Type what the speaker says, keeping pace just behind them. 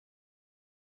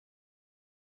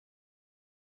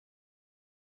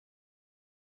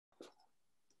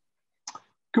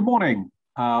Good morning,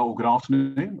 or good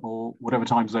afternoon, or whatever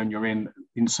time zone you're in,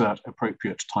 insert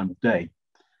appropriate time of day.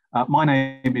 My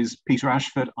name is Peter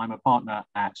Ashford. I'm a partner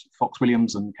at Fox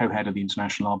Williams and co-head of the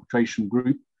International Arbitration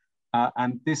Group.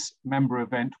 And this member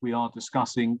event, we are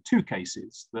discussing two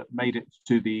cases that made it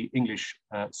to the English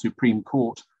Supreme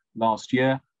Court last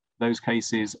year. Those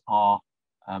cases are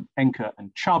Enka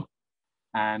and Chubb,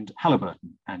 and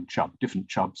Halliburton and Chubb, different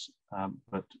Chubbs,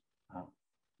 but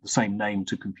the same name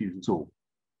to confuse us all.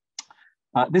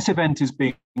 This event is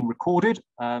being recorded,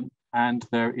 and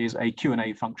there is a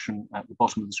Q&A function at the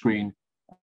bottom of the screen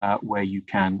where you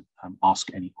can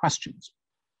ask any questions.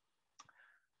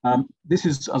 This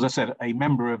is, as I said, a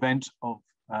member event for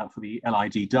the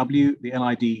LIDW. The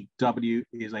LIDW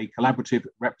is a collaborative,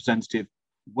 representative,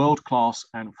 world-class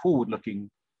and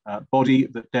forward-looking body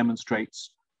that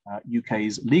demonstrates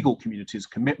UK's legal community's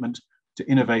commitment to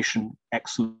innovation,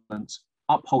 excellence,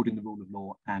 upholding the rule of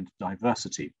law and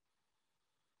diversity.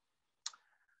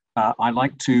 I'd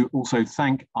like to also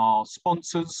thank our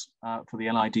sponsors for the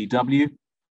LIDW,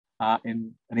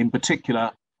 and in particular,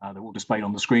 they're all displayed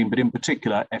on the screen, but in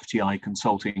particular, FTI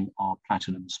Consulting, our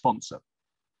platinum sponsor.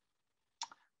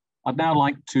 I'd now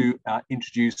like to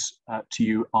introduce to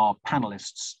you our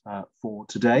panelists for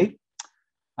today.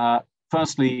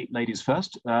 Firstly, ladies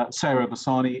first, Sarah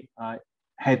Vasani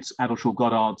heads Addleshaw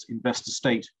Goddard's investor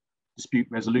state dispute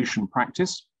resolution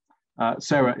practice.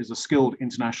 Sarah is a skilled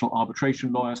international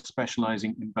arbitration lawyer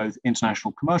specializing in both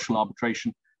international commercial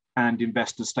arbitration and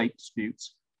investor state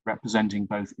disputes, representing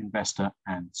both investor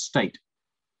and state.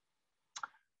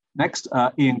 Next,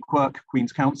 Iain Quirk,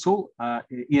 Queen's Counsel.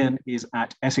 Iain is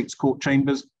at Essex Court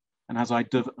Chambers and has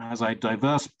a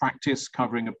diverse practice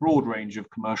covering a broad range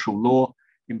of commercial law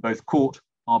in both court,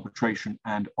 arbitration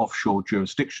and offshore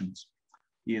jurisdictions.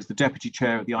 He is the Deputy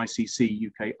Chair of the ICC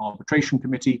UK Arbitration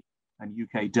Committee and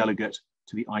UK delegate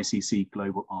to the ICC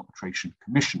Global Arbitration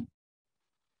Commission.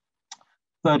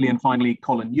 Thirdly and finally,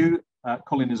 Colin Liew.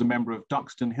 Colin is a member of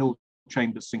Duxton Hill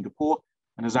Chambers, Singapore,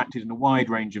 and has acted in a wide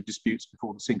range of disputes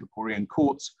before the Singaporean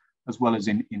courts, as well as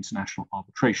in international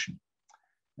arbitration.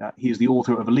 He is the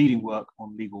author of a leading work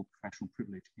on legal professional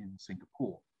privilege in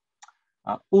Singapore.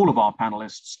 All of our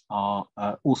panelists are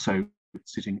also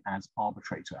sitting as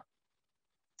arbitrator.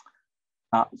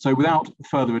 So without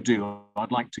further ado,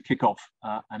 I'd like to kick off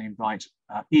and invite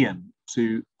Iain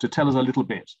to tell us a little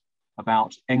bit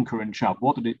about Enka and Chubb.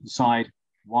 What did it decide?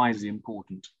 Why is it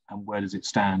important? And where does it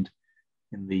stand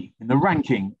in the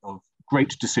ranking of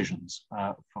great decisions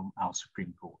from our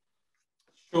Supreme Court?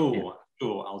 Sure,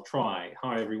 I'll try.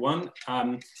 Hi, everyone.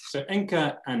 So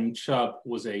Enka and Chubb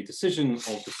was a decision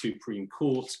of the Supreme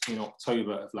Court in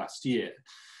October of last year.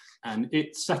 And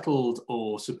it settled,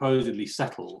 or supposedly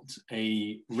settled,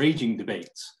 a raging debate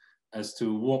as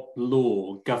to what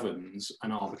law governs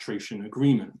an arbitration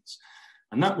agreement.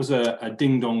 And that was a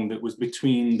ding-dong that was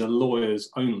between the lawyers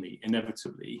only,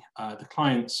 inevitably. The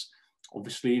clients,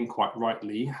 obviously and quite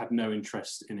rightly, had no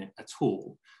interest in it at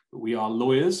all. But we are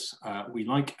lawyers, we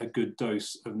like a good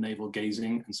dose of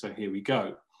navel-gazing, and so here we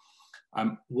go.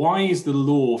 Why is the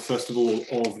law, first of all,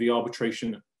 of the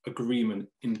arbitration agreement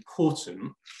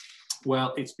important?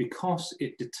 Well, it's because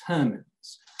it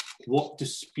determines what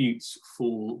disputes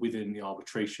fall within the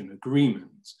arbitration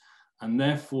agreement, and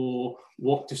therefore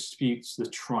what disputes the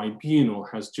tribunal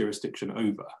has jurisdiction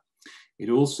over.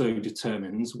 It also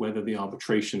determines whether the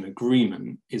arbitration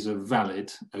agreement is a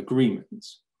valid agreement.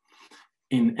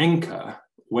 In Enka,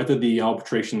 whether the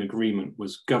arbitration agreement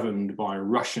was governed by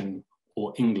Russian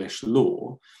or English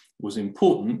law was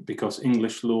important because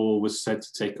English law was said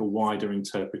to take a wider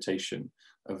interpretation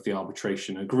of the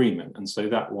arbitration agreement. And so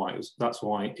that's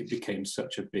why it became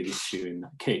such a big issue in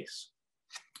that case.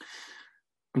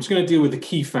 I'm just going to deal with the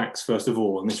key facts first of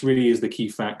all, and this really is the key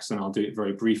facts, and I'll do it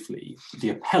very briefly. The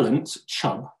appellant,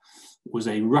 Chubb, was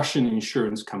a Russian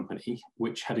insurance company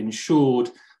which had insured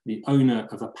the owner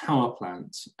of a power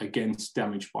plant against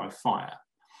damage by fire.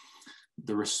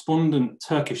 The respondent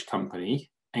Turkish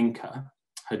company, Enka,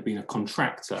 had been a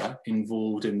contractor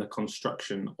involved in the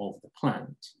construction of the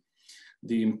plant.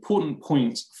 The important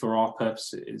point for our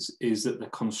purposes is that the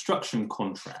construction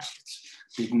contract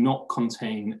did not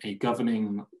contain a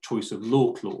governing choice of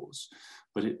law clause,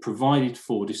 but it provided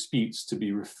for disputes to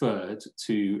be referred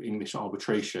to English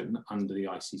arbitration under the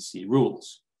ICC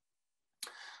rules.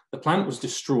 The plant was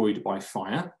destroyed by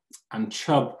fire, and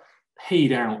Chubb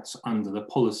paid out under the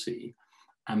policy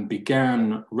and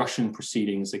began Russian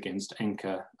proceedings against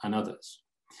Enka and others.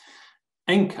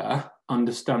 Enka,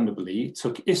 understandably,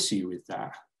 took issue with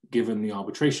that, given the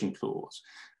arbitration clause,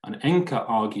 and Enka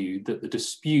argued that the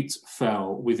dispute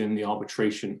fell within the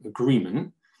arbitration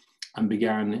agreement and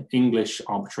began English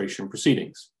arbitration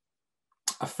proceedings.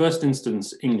 A first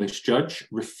instance English judge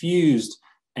refused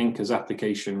Enka's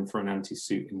application for an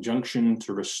anti-suit injunction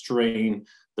to restrain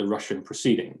the Russian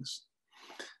proceedings.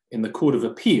 In the Court of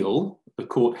Appeal, the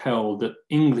court held that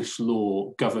English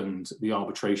law governed the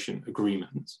arbitration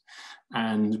agreement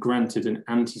and granted an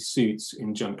anti-suit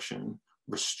injunction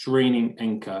restraining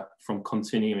Enka from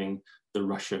continuing the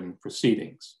Russian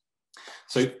proceedings.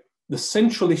 So the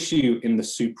central issue in the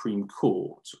Supreme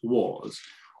Court was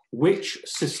which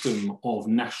system of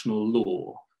national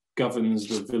law governs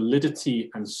the validity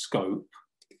and scope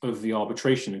of the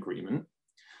arbitration agreement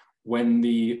when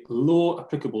the law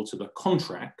applicable to the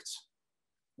contract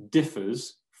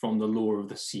differs from the law of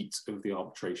the seat of the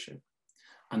arbitration.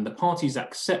 And the parties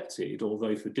accepted,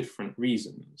 although for different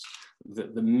reasons,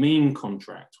 that the main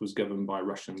contract was governed by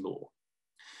Russian law.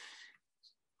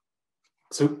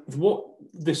 So what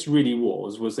this really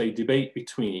was a debate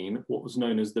between what was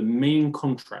known as the main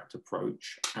contract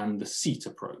approach and the seat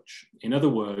approach. In other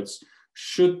words,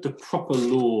 should the proper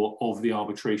law of the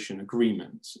arbitration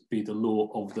agreement be the law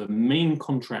of the main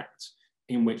contract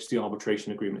in which the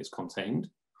arbitration agreement is contained,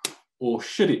 or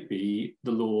should it be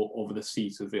the law of the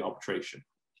seat of the arbitration?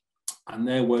 And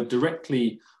there were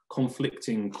directly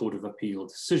conflicting Court of Appeal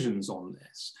decisions on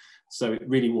this. So it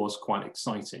really was quite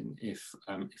exciting if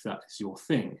that is your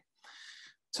thing.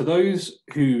 To those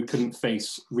who couldn't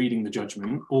face reading the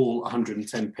judgment, all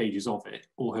 110 pages of it,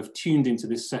 or have tuned into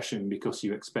this session because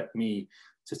you expect me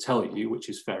to tell you, which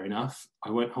is fair enough, I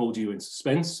won't hold you in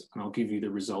suspense and I'll give you the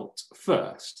result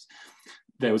first.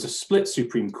 There was a split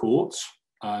Supreme Court,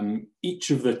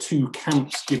 each of the two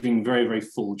camps giving very, very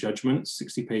full judgments,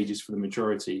 60 pages for the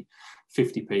majority,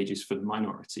 50 pages for the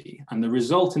minority. And the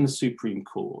result in the Supreme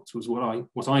Court was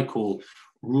what I call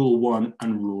Rule 1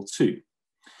 and Rule 2.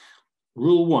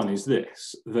 Rule 1 is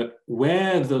this, that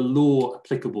where the law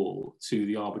applicable to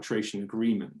the arbitration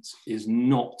agreement is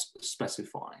not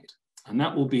specified, and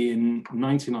that will be in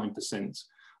 99%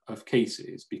 of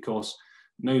cases, because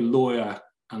no lawyer,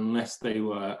 unless they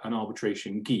were an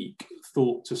arbitration geek,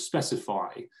 thought to specify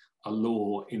a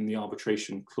law in the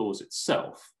arbitration clause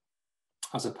itself,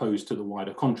 as opposed to the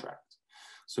wider contract.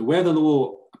 So where the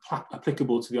law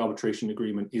applicable to the arbitration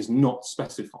agreement is not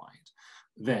specified,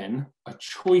 then a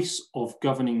choice of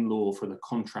governing law for the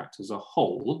contract as a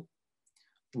whole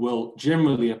will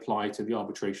generally apply to the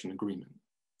arbitration agreement.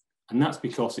 And that's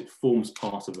because it forms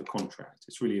part of the contract.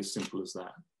 It's really as simple as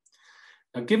that.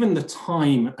 Now, given the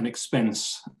time and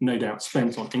expense, no doubt,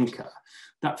 spent on Enka,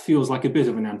 that feels like a bit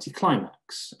of an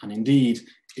anticlimax. And indeed,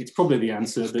 it's probably the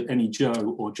answer that any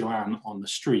Joe or Joanne on the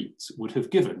street would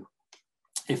have given.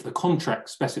 If the contract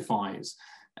specifies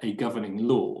a governing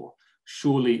law,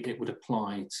 surely it would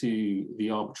apply to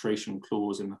the arbitration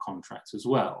clause in the contract as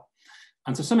well.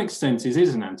 And to some extent, it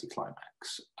is an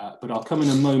anticlimax, but I'll come in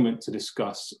a moment to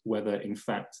discuss whether, in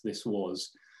fact, this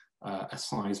was a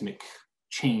seismic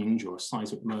change or a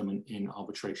seismic moment in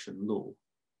arbitration law.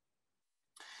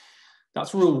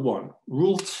 That's Rule 1.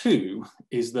 Rule 2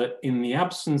 is that in the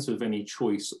absence of any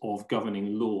choice of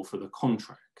governing law for the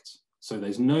contract, so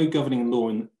there's no governing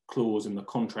law clause in the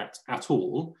contract at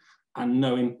all, and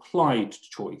no implied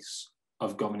choice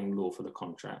of governing law for the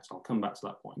contract, I'll come back to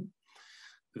that point,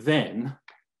 then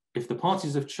if the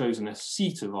parties have chosen a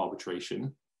seat of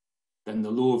arbitration, then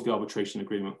the law of the arbitration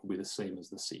agreement will be the same as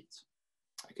the seat.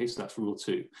 Okay, so that's Rule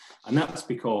 2. And that's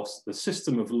because the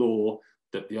system of law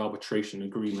that the arbitration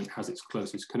agreement has its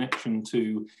closest connection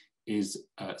to is,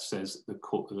 says the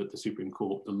Supreme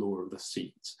Court, the law of the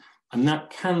seat. And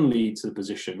that can lead to the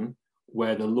position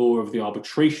where the law of the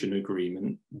arbitration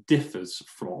agreement differs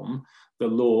from the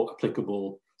law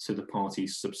applicable to the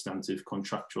parties' substantive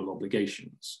contractual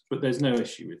obligations. But there's no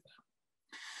issue with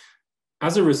that.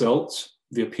 As a result,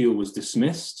 the appeal was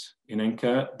dismissed. In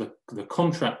Enka, the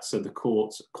contract, said the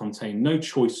court, contained no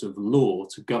choice of law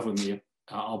to govern the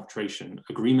arbitration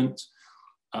agreement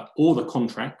or the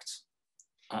contract,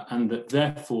 and that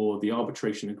therefore the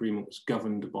arbitration agreement was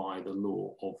governed by the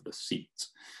law of the seat.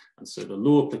 And so the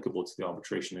law applicable to the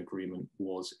arbitration agreement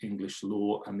was English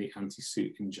law, and the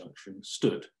anti-suit injunction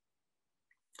stood.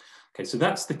 Okay, so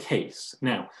that's the case.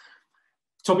 Now,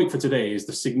 topic for today is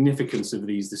the significance of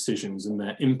these decisions and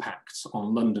their impacts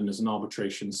on London as an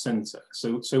arbitration centre.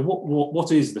 So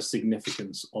what is the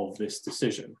significance of this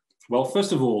decision? Well,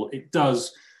 first of all, it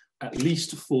does, at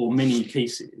least for many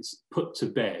cases, put to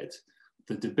bed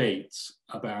the debate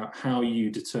about how you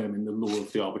determine the law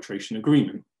of the arbitration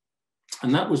agreement.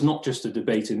 And that was not just a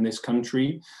debate in this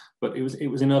country, but it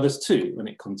was in others too, and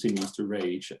it continues to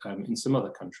rage in some other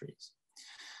countries.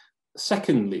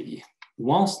 Secondly,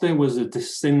 whilst there was a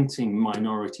dissenting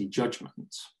minority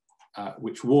judgment,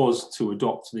 which was to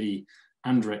adopt the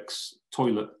Andrex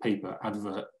toilet paper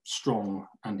advert strong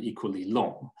and equally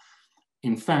long,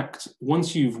 in fact,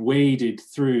 once you've waded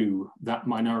through that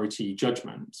minority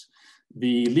judgment,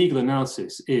 the legal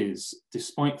analysis is,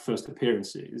 despite first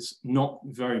appearances, not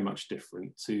very much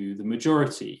different to the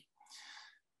majority.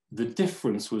 The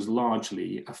difference was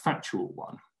largely a factual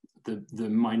one. The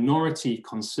minority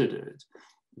considered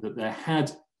that there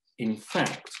had, in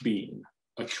fact, been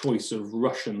a choice of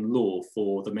Russian law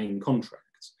for the main contract.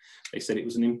 They said it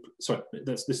was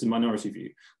this is minority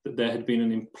view, that there had been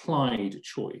an implied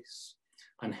choice.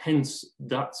 And hence,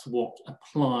 that's what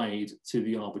applied to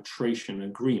the arbitration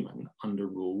agreement under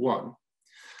Rule 1.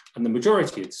 And the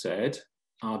majority had said,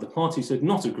 the parties had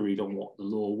not agreed on what the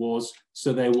law was,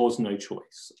 so there was no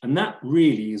choice. And that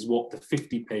really is what the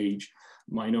 50-page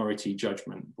minority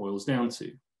judgment boils down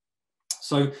to.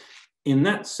 So in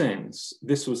that sense,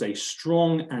 this was a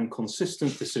strong and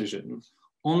consistent decision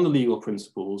on the legal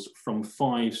principles from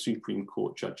 5 Supreme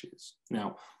Court judges.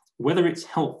 Now, whether it's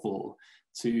helpful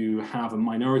to have a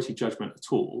minority judgment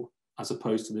at all, as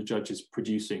opposed to the judges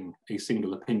producing a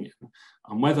single opinion,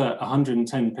 and whether a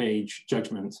 110-page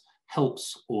judgment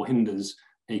helps or hinders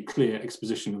a clear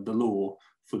exposition of the law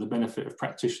for the benefit of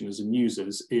practitioners and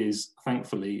users is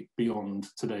thankfully beyond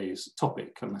today's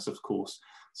topic, unless of course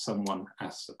someone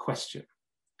asks a question.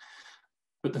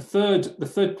 But the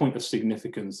third point of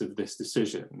significance of this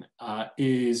decision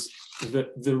is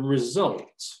that the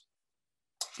result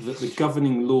that the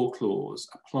governing law clause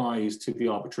applies to the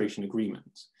arbitration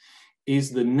agreement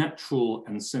is the natural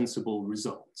and sensible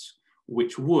result,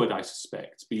 which would, I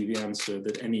suspect, be the answer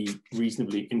that any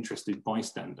reasonably interested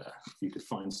bystander, if you could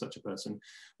find such a person,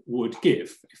 would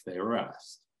give if they were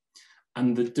asked.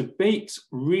 And the debate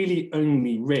really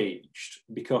only raged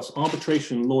because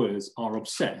arbitration lawyers are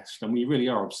obsessed, and we really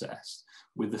are obsessed,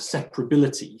 with the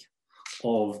separability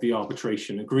of the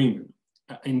arbitration agreement.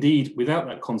 Indeed, without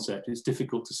that concept, it's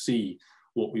difficult to see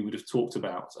what we would have talked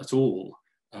about at all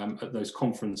at those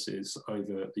conferences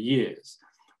over the years.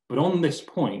 But on this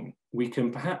point, we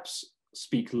can perhaps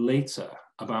speak later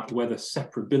about whether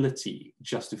separability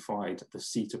justified the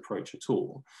seat approach at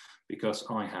all, because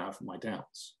I have my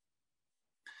doubts.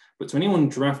 But to anyone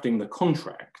drafting the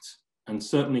contract, and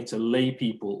certainly to lay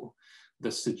people,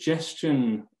 the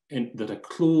suggestion that a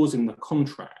clause in the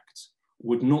contract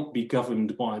would not be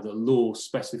governed by the law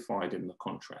specified in the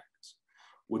contract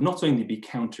would not only be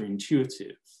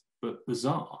counterintuitive, but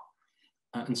bizarre.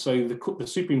 And so the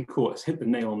Supreme Court has hit the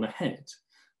nail on the head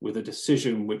with a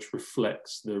decision which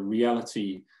reflects the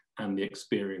reality and the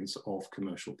experience of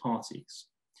commercial parties.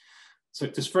 So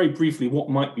just very briefly, what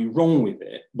might be wrong with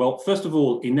it? Well, first of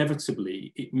all,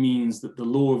 inevitably, it means that the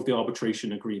law of the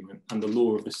arbitration agreement and the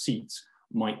law of the seat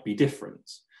might be different.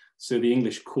 So the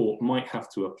English court might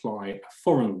have to apply a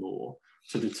foreign law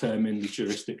to determine the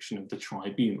jurisdiction of the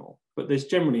tribunal. But there's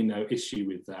generally no issue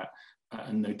with that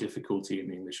and no difficulty in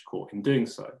the English court in doing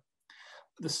so.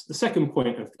 The second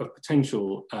point of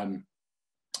potential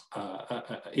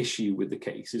issue with the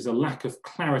case is a lack of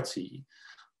clarity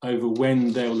over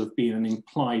when there will have been an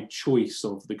implied choice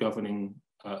of the governing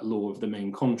law of the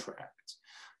main contract.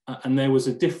 And there was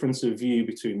a difference of view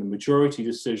between the majority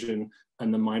decision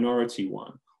and the minority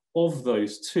one. Of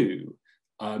those two,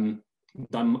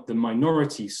 the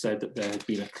minority said that there had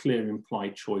been a clear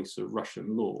implied choice of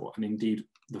Russian law. And indeed,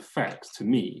 the facts, to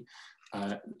me,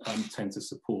 tend to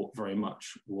support very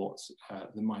much what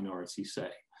the minority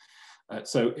say.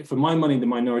 So for my money, the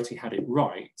minority had it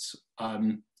right.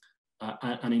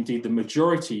 And indeed, the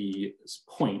majority's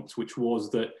point, which was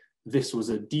that this was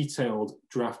a detailed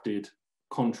drafted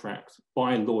contract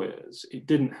by lawyers, it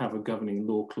didn't have a governing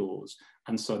law clause.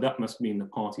 And so that must mean the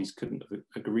parties couldn't have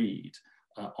agreed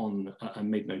on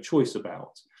and made no choice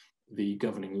about the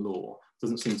governing law.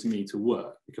 Doesn't seem to me to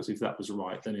work, because if that was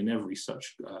right, then in every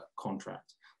such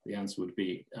contract, the answer would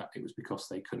be it was because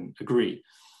they couldn't agree.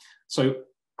 So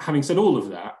having said all of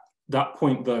that, that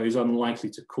point, though, is unlikely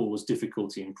to cause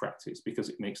difficulty in practice because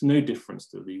it makes no difference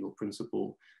to the legal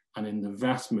principle. And in the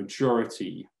vast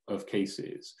majority of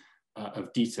cases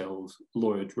of detailed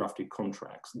lawyer drafted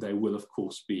contracts, there will, of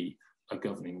course, be a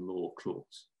governing law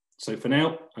clause. So for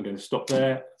now, I'm going to stop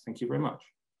there. Thank you very much.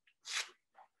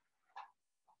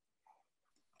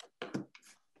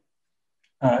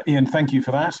 Iain, thank you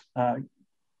for that.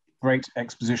 Great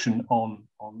exposition on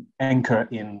Enka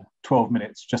in 12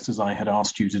 minutes, just as I had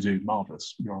asked you to do.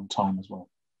 Marvellous. You're on time as well.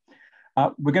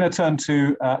 We're going to turn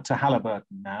to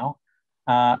Halliburton now.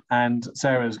 And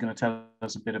Sarah is going to tell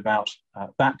us a bit about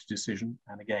that decision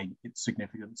and, again, its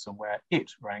significance and where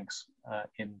it ranks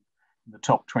in in the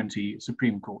top 20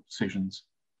 Supreme Court decisions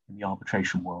in the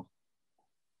arbitration world.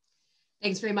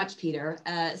 Thanks very much, Peter.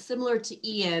 Similar to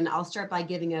Iain, I'll start by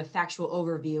giving a factual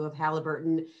overview of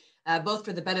Halliburton, both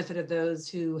for the benefit of those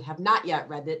who have not yet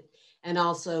read it, and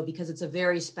also because it's a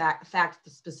very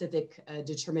fact-specific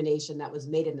determination that was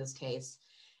made in this case.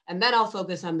 And then I'll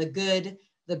focus on the good,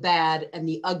 the bad, and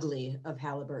the ugly of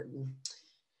Halliburton.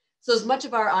 So as much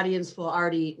of our audience will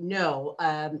already know,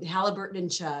 Halliburton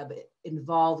and Chubb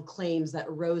involved claims that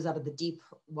arose out of the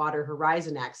Deepwater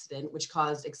Horizon accident, which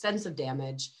caused extensive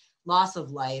damage, loss of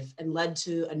life, and led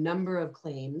to a number of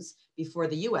claims before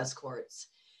the US courts.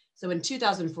 So in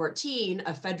 2014,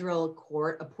 a federal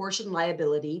court apportioned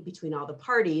liability between all the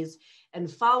parties, and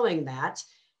following that,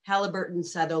 Halliburton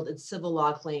settled its civil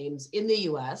law claims in the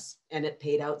US, and it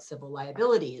paid out civil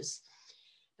liabilities.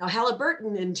 Now,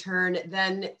 Halliburton, in turn,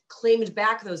 then claimed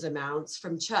back those amounts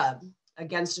from Chubb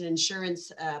against an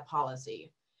insurance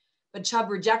policy. But Chubb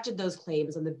rejected those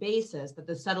claims on the basis that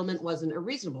the settlement wasn't a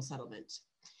reasonable settlement.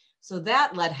 So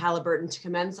that led Halliburton to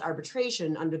commence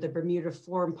arbitration under the Bermuda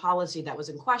Forum policy that was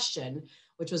in question,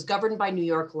 which was governed by New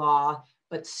York law,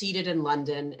 but seated in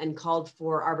London and called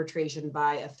for arbitration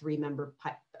by a 3-member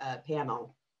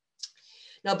panel.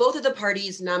 Now, both of the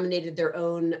parties nominated their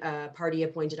own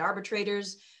party-appointed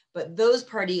arbitrators, but those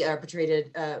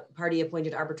party-appointed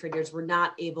arbitrators were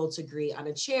not able to agree on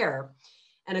a chair.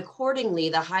 And accordingly,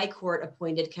 the High Court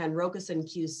appointed Ken Rokeson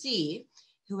QC,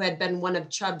 who had been one of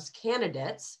Chubb's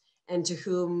candidates and to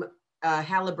whom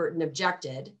Halliburton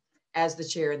objected, as the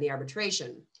chair in the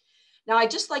arbitration. Now,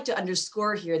 I'd just like to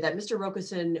underscore here that Mr.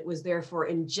 Rokeson was therefore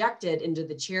injected into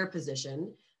the chair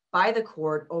position by the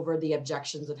court over the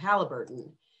objections of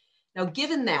Halliburton. Now,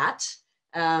 given that,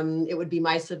 it would be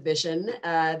my submission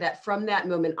that from that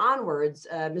moment onwards,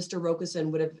 Mr.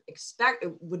 Rokeson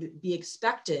would be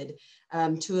expected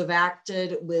to have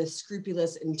acted with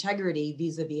scrupulous integrity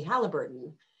vis-a-vis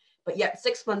Halliburton. But yet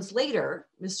 6 months later,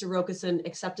 Mr. Rokeson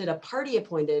accepted a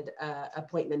party-appointed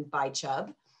appointment by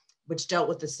Chubb, which dealt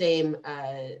with the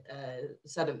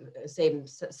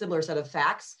similar set of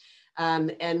facts,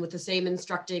 and with the same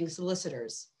instructing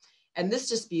solicitors. And this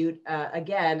dispute,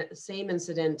 again, same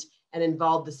incident and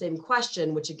involved the same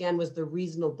question, which again was the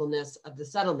reasonableness of the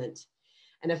settlement.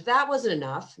 And if that wasn't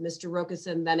enough, Mr.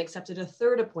 Rokeson then accepted a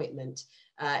third appointment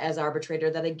as arbitrator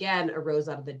that again arose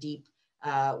out of the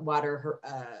Deepwater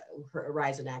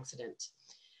Horizon accident.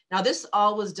 Now, this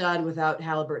all was done without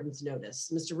Halliburton's notice.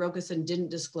 Mr. Rokeson didn't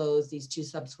disclose these 2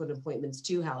 subsequent appointments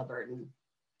to Halliburton.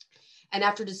 And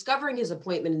after discovering his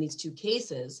appointment in these 2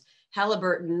 cases,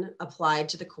 Halliburton applied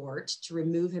to the court to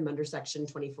remove him under Section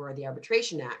 24 of the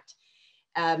Arbitration Act.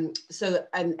 So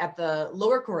at the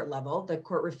lower court level, the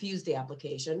court refused the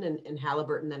application, and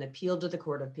Halliburton then appealed to the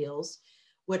Court of Appeals,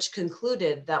 which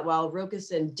concluded that while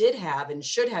Rokeson did have and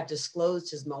should have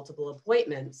disclosed his multiple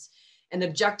appointments, an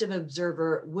objective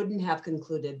observer wouldn't have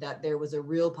concluded that there was a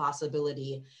real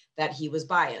possibility that he was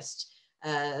biased.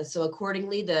 So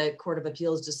accordingly, the Court of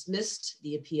Appeals dismissed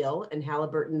the appeal, and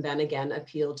Halliburton then again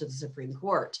appealed to the Supreme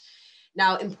Court.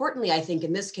 Now, importantly, I think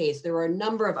in this case, there were a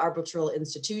number of arbitral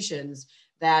institutions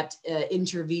that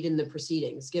intervened in the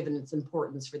proceedings, given its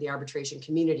importance for the arbitration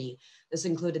community. This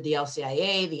included the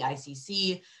LCIA, the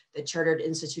ICC, the Chartered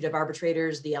Institute of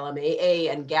Arbitrators, the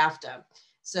LMAA, and GAFTA.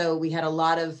 So we had a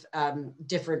lot of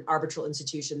different arbitral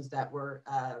institutions that were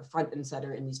front and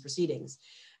center in these proceedings.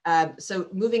 So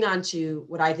moving on to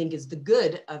what I think is the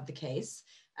good of the case,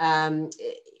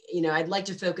 I'd like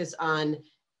to focus on,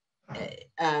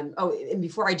 and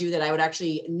before I do that, I would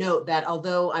actually note that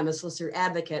although I'm a solicitor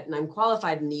advocate and I'm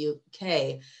qualified in the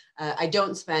UK, I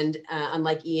don't spend,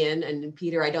 unlike Iain and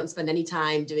Peter, I don't spend any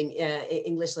time doing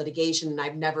English litigation, and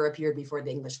I've never appeared before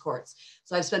the English courts.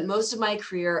 So I've spent most of my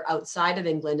career outside of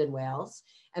England and Wales,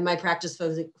 and my practice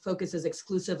focuses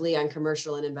exclusively on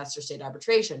commercial and investor state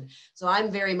arbitration. So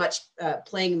I'm very much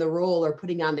playing the role or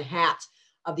putting on the hat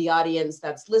of the audience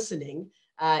that's listening,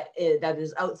 that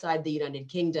is outside the United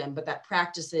Kingdom, but that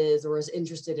practices or is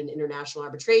interested in international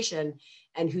arbitration,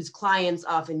 and whose clients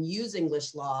often use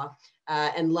English law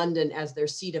and London as their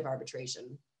seat of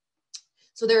arbitration.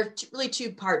 So there are really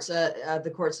 2 parts of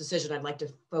the court's decision I'd like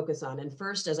to focus on. And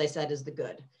first, as I said, is the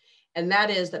good. And that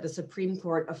is that the Supreme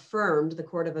Court affirmed the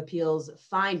Court of Appeals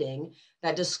finding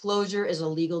that disclosure is a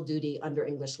legal duty under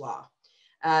English law.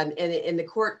 And the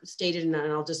court stated, and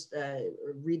I'll just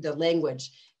read the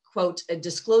language, quote, "A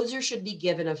disclosure should be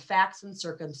given of facts and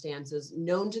circumstances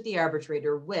known to the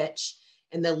arbitrator which,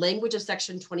 in the language of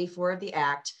Section 24 of the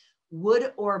Act,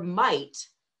 would or might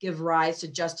give rise to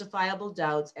justifiable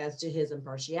doubts as to his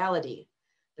impartiality."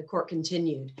 The court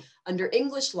continued, "Under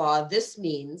English law, this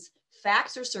means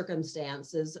facts or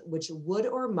circumstances which would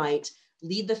or might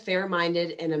lead the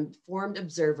fair-minded and informed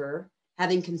observer,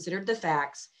 having considered the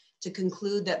facts, to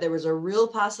conclude that there was a real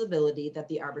possibility that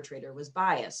the arbitrator was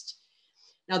biased.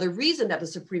 Now, the reason that the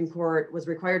Supreme Court was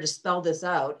required to spell this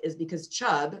out is because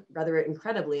Chubb, rather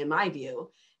incredibly in my view,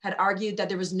 had argued that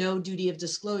there was no duty of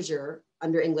disclosure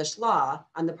under English law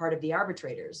on the part of the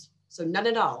arbitrators. So none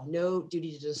at all, no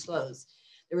duty to disclose.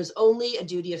 There was only a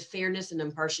duty of fairness and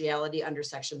impartiality under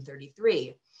Section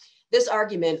 33. This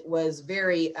argument was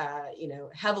very,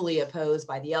 heavily opposed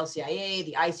by the LCIA,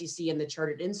 the ICC, and the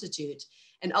Chartered Institute,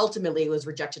 and ultimately was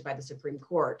rejected by the Supreme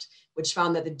Court, which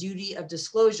found that the duty of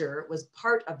disclosure was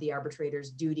part of the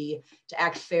arbitrator's duty to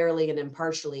act fairly and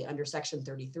impartially under Section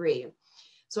 33.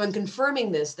 So in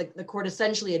confirming this, the court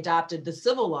essentially adopted the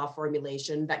civil law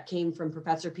formulation that came from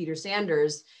Professor Peter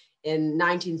Sanders in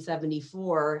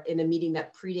 1974 in a meeting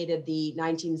that predated the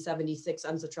 1976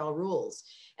 UNCITRAL rules.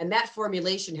 And that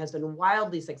formulation has been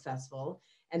wildly successful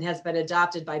and has been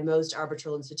adopted by most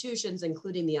arbitral institutions,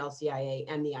 including the LCIA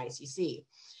and the ICC.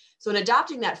 So in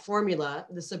adopting that formula,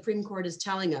 the Supreme Court is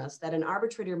telling us that an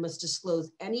arbitrator must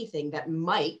disclose anything that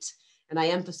might, and I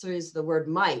emphasize the word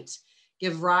might,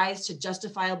 give rise to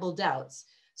justifiable doubts.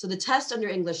 So the test under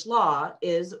English law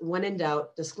is, when in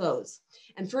doubt, disclose.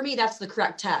 And for me, that's the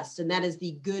correct test, and that is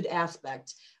the good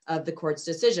aspect of the court's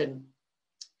decision.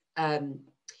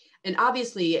 And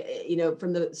obviously,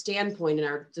 from the standpoint in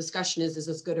our discussion, is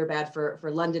this good or bad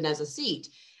for London as a seat?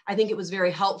 I think it was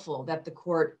very helpful that the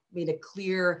court made a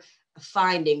clear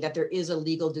finding that there is a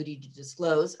legal duty to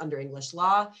disclose under English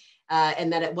law,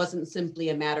 and that it wasn't simply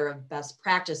a matter of best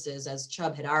practices, as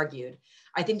Chubb had argued.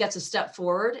 I think that's a step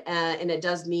forward, and it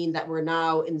does mean that we're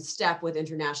now in step with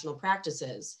international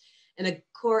practices. And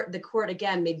the court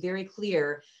again made very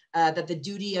clear that the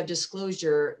duty of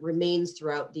disclosure remains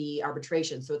throughout the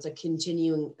arbitration. So it's a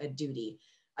continuing duty.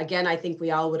 Again, I think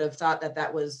we all would have thought that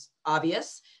that was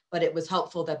obvious, but it was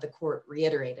helpful that the court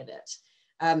reiterated it.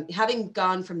 Having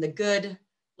gone from the good,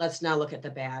 let's now look at the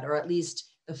bad, or at least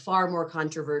the far more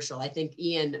controversial. I think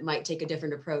Iain might take a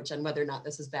different approach on whether or not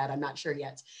this is bad. I'm not sure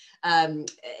yet. And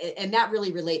that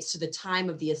really relates to the time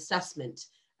of the assessment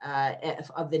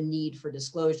of the need for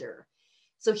disclosure.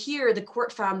 So here, the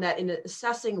court found that in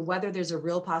assessing whether there's a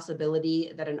real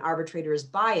possibility that an arbitrator is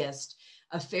biased,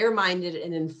 a fair-minded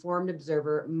and informed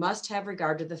observer must have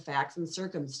regard to the facts and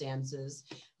circumstances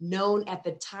known at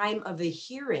the time of the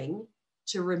hearing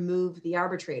to remove the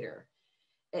arbitrator.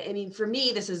 I mean, for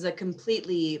me, this is a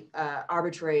completely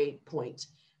arbitrary point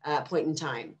in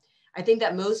time. I think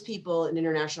that most people in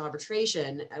international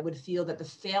arbitration would feel that the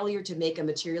failure to make a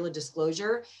material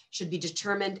disclosure should be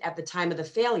determined at the time of the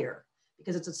failure,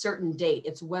 because it's a certain date.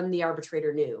 It's when the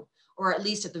arbitrator knew, or at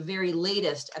least at the very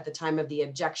latest at the time of the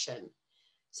objection.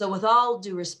 So with all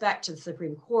due respect to the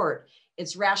Supreme Court,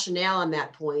 its rationale on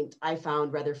that point I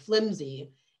found rather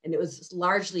flimsy, and it was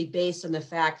largely based on the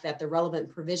fact that the relevant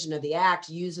provision of the Act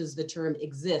uses the term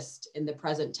exist in the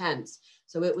present tense.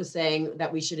 So it was saying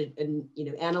that we should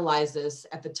analyze this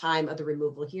at the time of the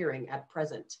removal hearing at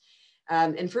present.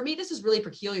 And for me, this is really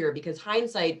peculiar because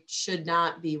hindsight should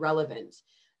not be relevant.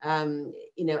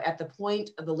 At the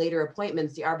point of the later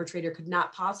appointments, the arbitrator could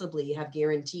not possibly have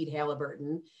guaranteed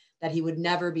Halliburton that he would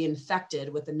never be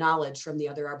infected with the knowledge from the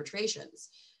other arbitrations.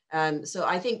 So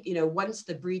I think, once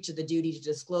the breach of the duty to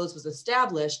disclose was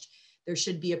established, there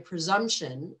should be a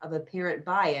presumption of apparent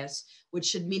bias, which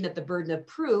should mean that the burden of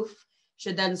proof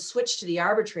should then switch to the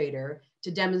arbitrator to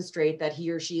demonstrate that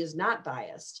he or she is not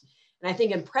biased. And I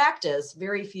think in practice,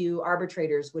 very few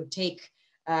arbitrators would take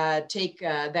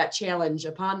that challenge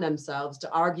upon themselves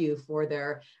to argue for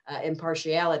their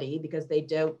impartiality, because they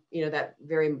don't, that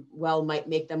very well might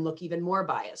make them look even more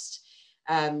biased.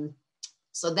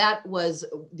 So that was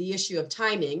the issue of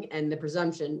timing and the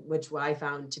presumption, which I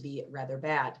found to be rather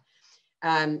bad.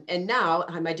 And now,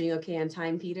 am I doing okay on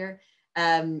time, Peter?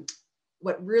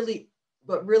 What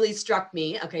really struck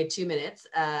me, okay, 2 minutes,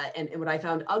 and what I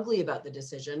found ugly about the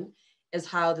decision is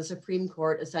how the Supreme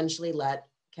Court essentially let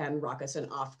Ken Rockison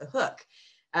off the hook.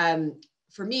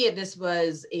 For me, this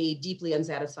was a deeply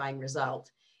unsatisfying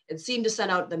result. It seemed to send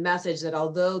out the message that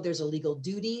although there's a legal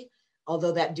duty,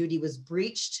 although that duty was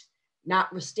breached,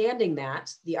 notwithstanding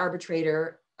that, the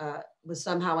arbitrator was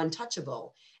somehow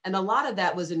untouchable. And a lot of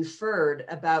that was inferred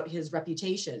about his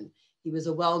reputation. He was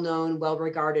a well-known,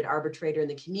 well-regarded arbitrator in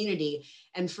the community.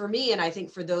 And for me, and I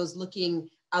think for those looking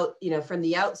out, from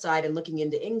the outside and looking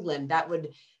into England, that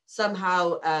would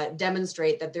somehow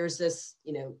demonstrate that there's this,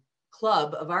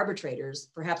 club of arbitrators,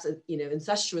 perhaps a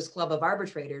incestuous club of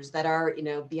arbitrators that are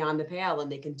beyond the pale,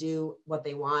 and they can do what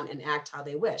they want and act how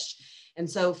they wish. And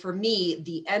so for me,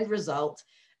 the end result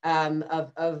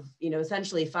of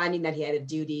essentially finding that he had a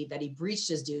duty, that he breached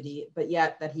his duty, but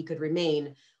yet that he could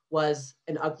remain, was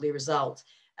an ugly result.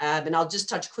 And I'll just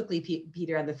touch quickly,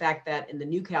 Peter, on the fact that in the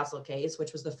Newcastle case,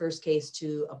 which was the first case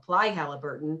to apply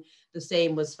Halliburton, the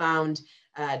same was found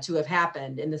to have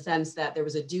happened, in the sense that there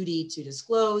was a duty to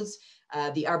disclose.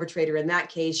 The arbitrator in that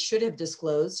case should have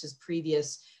disclosed his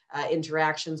previous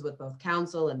interactions with both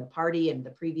counsel and the party and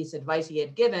the previous advice he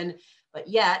had given. But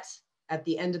yet, at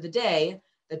the end of the day,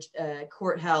 the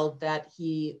court held that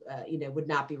he would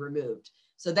not be removed.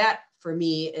 So that, for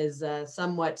me, is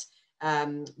somewhat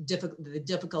the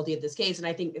difficulty of this case. And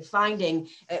I think finding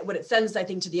what it sends, I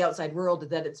think, to the outside world is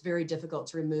that it's very difficult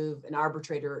to remove an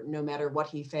arbitrator no matter what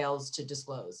he fails to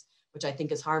disclose, which I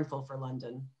think is harmful for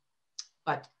London.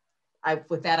 But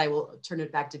with that, I will turn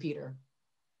it back to Peter.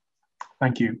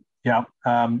 Thank you. Yeah,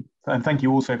 and thank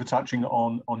you also for touching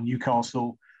on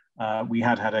Newcastle. We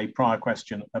had a prior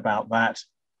question about that,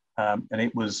 and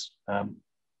it was,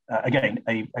 again,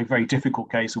 a very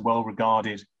difficult case, a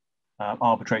well-regarded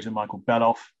arbitrator, Michael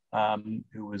Beloff,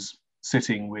 who was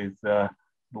sitting with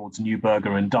Lords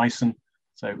Neuberger and Dyson.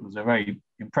 So it was a very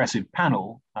impressive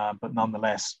panel, but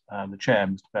nonetheless, the chair,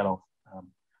 Mr. Beloff,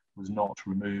 was not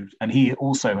removed. And he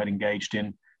also had engaged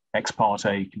in ex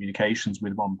parte communications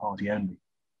with one party only.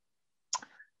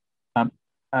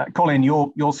 Colin,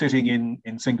 you're sitting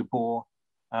in Singapore.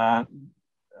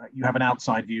 You have an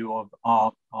outside view of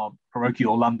our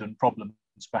parochial London problems,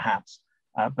 perhaps.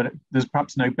 But there's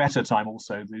perhaps no better time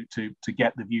also to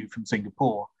get the view from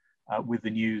Singapore with the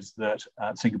news that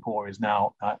Singapore is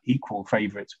now equal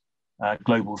favourite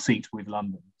global seat with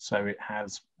London. So it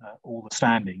has all the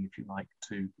standing, if you like,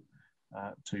 to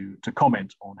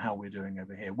comment on how we're doing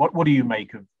over here. What do you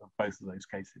make of both of those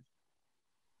cases?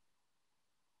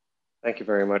 Thank you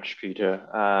very much, Peter.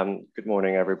 Good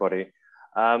morning, everybody.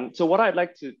 So what I'd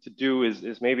like to do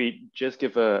is maybe just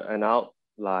give an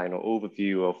outline or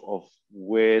overview of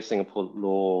where Singapore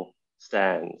law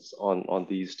stands on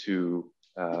these two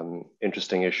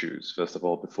interesting issues, first of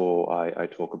all, before I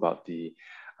talk about the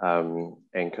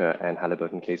Enka and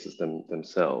Halliburton cases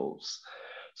themselves.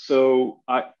 So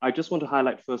I just want to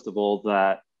highlight, first of all,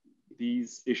 that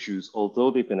these issues,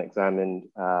 although they've been examined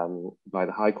by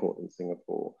the High Court in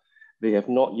Singapore, they have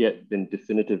not yet been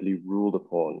definitively ruled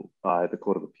upon by the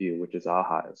Court of Appeal, which is our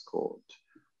highest court.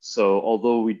 So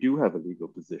although we do have a legal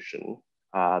position,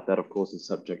 that of course is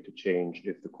subject to change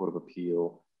if the Court of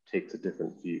Appeal takes a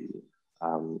different view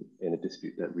in a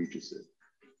dispute that reaches it.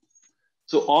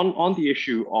 So on the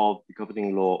issue of the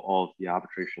governing law of the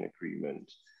arbitration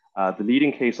agreement, the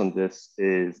leading case on this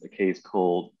is a case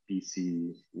called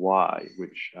BCY,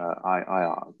 which I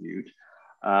argued.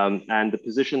 And the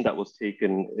position that was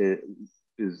taken it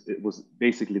was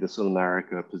basically the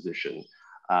Sul-America position,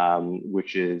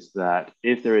 which is that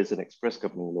if there is an express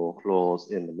governing law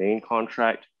clause in the main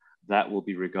contract, that will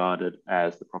be regarded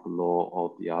as the proper law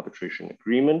of the arbitration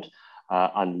agreement,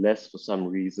 unless for some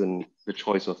reason the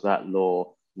choice of that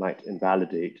law might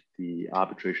invalidate the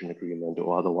arbitration agreement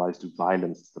or otherwise do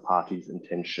violence to the party's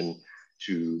intention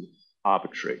to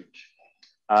arbitrate.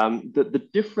 The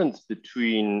difference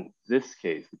between this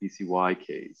case, the BCY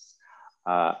case,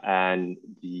 and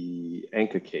the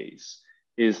Enka case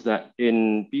is that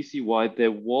in BCY,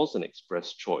 there was an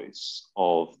express choice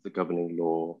of the governing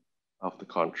law of the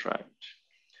contract.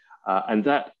 And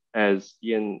that, as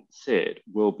Iain said,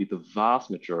 will be the vast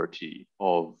majority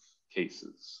of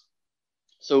cases.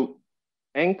 So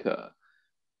Enka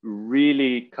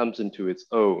really comes into its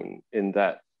own in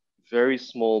that very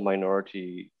small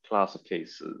minority class of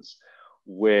cases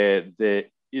where there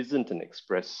isn't an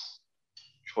express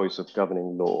choice of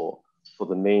governing law for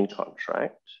the main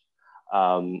contract.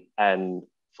 And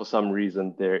for some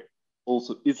reason, there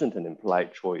also isn't an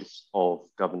implied choice of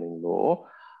governing law,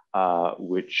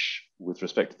 which with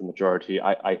respect to the majority,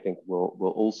 I think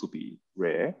will also be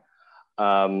rare.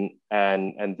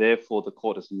 And therefore the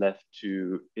court is left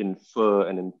to infer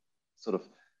and sort of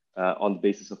on the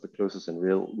basis of the closest and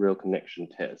real connection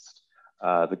test,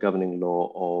 the governing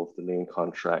law of the main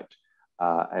contract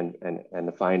and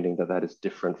the finding that is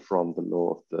different from the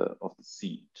law of the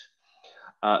seat.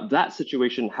 That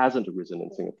situation hasn't arisen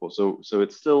in Singapore. So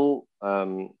it's still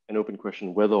an open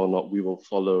question whether or not we will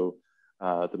follow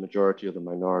the majority or the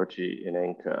minority in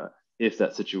Enka if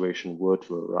that situation were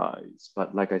to arise.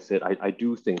 But like I said, I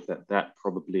do think that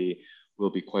probably will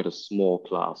be quite a small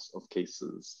class of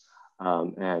cases.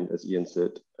 And as Iain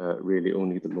said, really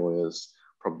only the lawyers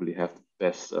probably have the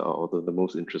best or the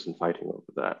most interest in fighting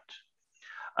over that.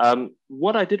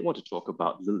 What I did want to talk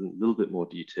about in a little bit more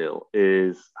detail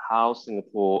is how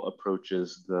Singapore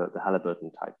approaches the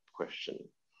Halliburton type question.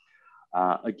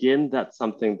 Again, that's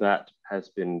something that has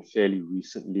been fairly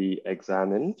recently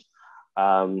examined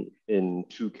in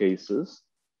 2 cases.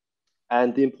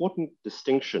 And the important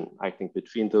distinction, I think,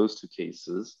 between those 2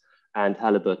 cases and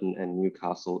Halliburton and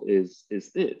Newcastle is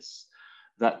this,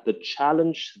 that the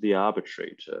challenge to the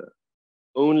arbitrator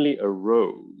only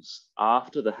arose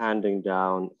after the handing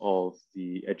down of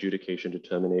the adjudication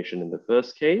determination in the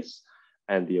first case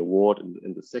and the award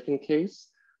in the second case,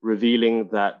 revealing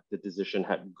that the decision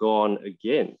had gone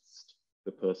against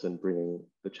the person bringing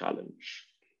the challenge.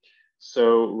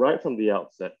 So right from the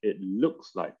outset, it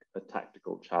looks like a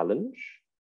tactical challenge,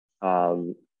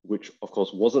 which of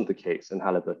course wasn't the case in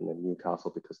Halliburton and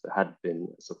Newcastle because there had been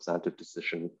a substantive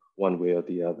decision one way or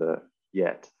the other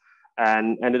yet.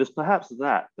 And it is perhaps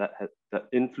that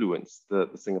influenced the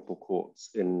Singapore courts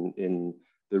in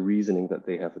the reasoning that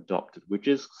they have adopted, which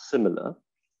is similar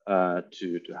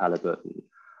to Halliburton,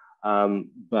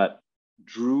 but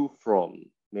drew from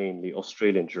mainly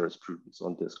Australian jurisprudence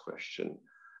on this question.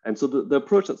 And so the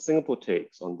approach that Singapore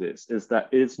takes on this is that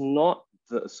it is not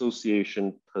the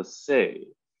association per se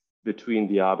between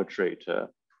the arbitrator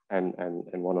and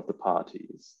one of the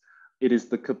parties. It is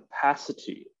the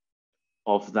capacity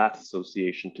of that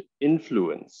association to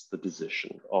influence the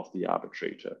decision of the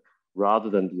arbitrator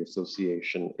rather than the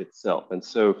association itself. And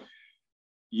so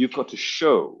you've got to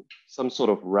show some sort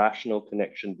of rational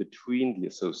connection between the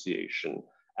association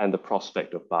and the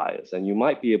prospect of bias. And you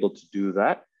might be able to do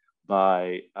that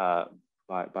by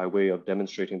way of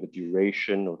demonstrating the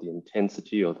duration or the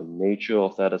intensity or the nature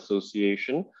of that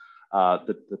association,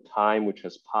 the time which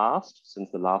has passed since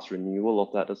the last renewal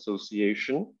of that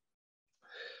association.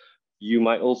 You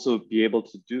might also be able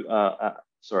to do,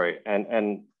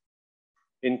 and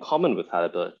in common with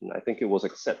Halliburton, I think it was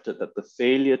accepted that the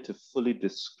failure to fully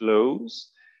disclose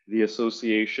the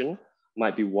association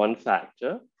might be one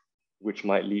factor which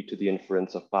might lead to the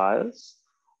inference of bias,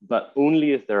 but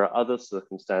only if there are other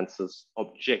circumstances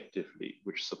objectively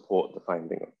which support the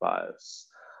finding of bias.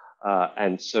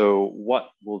 And so what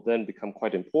will then become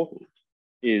quite important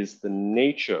is the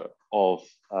nature of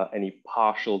any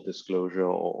partial disclosure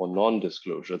or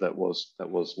non-disclosure that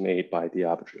was made by the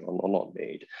arbitrator or not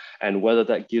made, and whether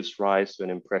that gives rise to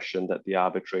an impression that the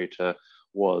arbitrator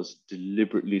was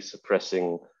deliberately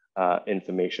suppressing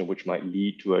information which might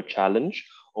lead to a challenge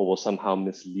or was somehow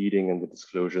misleading in the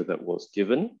disclosure that was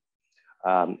given.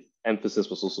 Emphasis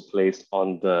was also placed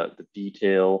on the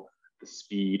detail, the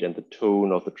speed, and the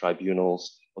tone of the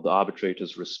tribunal's or the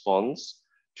arbitrator's response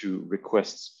to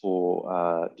requests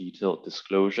for detailed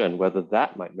disclosure, and whether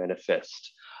that might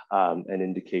manifest an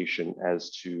indication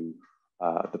as to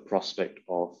the prospect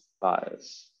of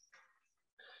bias.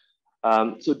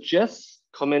 So just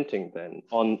commenting then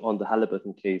on the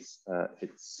Halliburton case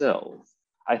itself,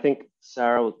 I think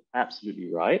Sarah was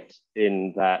absolutely right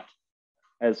in that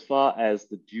as far as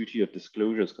the duty of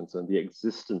disclosure is concerned, the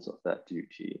existence of that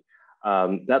duty,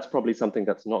 that's probably something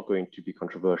that's not going to be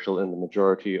controversial in the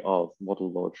majority of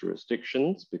model law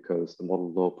jurisdictions because the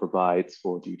model law provides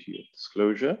for duty of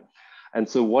disclosure. And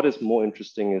so what is more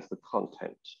interesting is the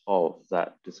content of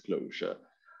that disclosure.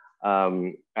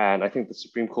 And I think the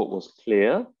Supreme Court was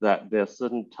clear that there are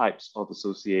certain types of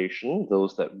association,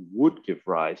 those that would give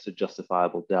rise to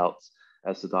justifiable doubts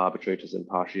as to the arbitrator's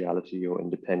impartiality or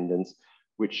independence,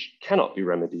 which cannot be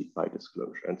remedied by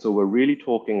disclosure. And so we're really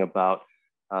talking about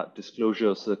disclosure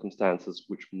of circumstances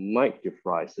which might give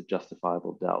rise to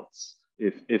justifiable doubts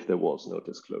if there was no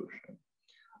disclosure.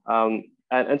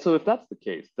 And so if that's the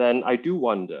case, then I do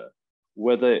wonder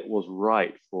whether it was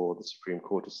right for the Supreme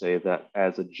Court to say that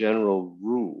as a general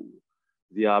rule,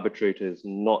 the arbitrator is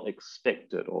not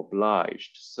expected or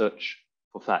obliged to search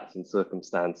for facts and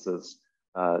circumstances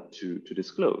to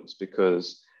disclose,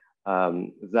 because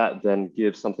that then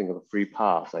gives something of a free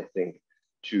pass, I think,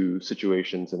 to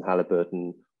situations in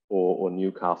Halliburton or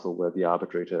Newcastle where the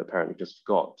arbitrator apparently just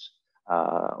forgot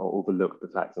or overlooked the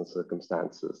facts and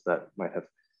circumstances that might have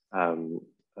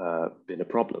been a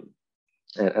problem.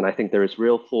 And I think there is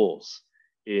real force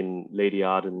in Lady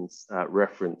Arden's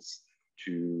reference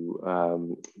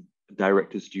to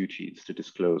directors' duties to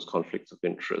disclose conflicts of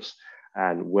interest,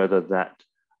 and whether that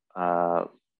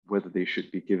whether they should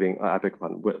be giving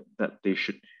that they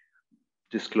should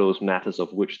disclose matters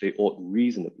of which they ought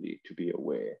reasonably to be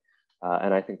aware.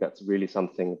 And I think that's really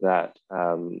something that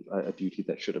a duty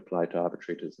that should apply to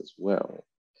arbitrators as well.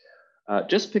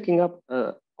 Just picking up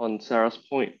on Sarah's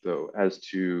point, though, as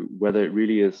to whether it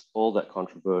really is all that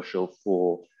controversial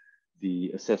for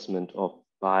the assessment of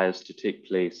bias to take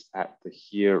place at the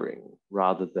hearing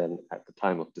rather than at the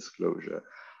time of disclosure.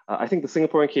 I think the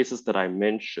Singaporean cases that I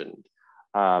mentioned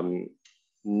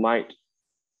might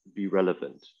be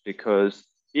relevant, because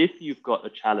if you've got a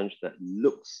challenge that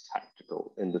looks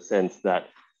tactical in the sense that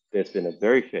there's been a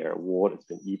very fair award, it's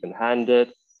been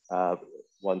even-handed,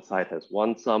 one side has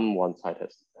won some, one side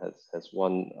has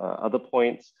won other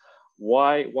points,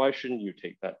 why shouldn't you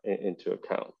take that into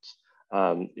account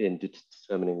in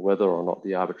determining whether or not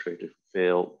the arbitrator who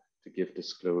failed to give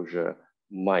disclosure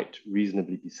might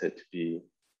reasonably be said to be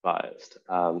biased?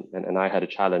 And I had a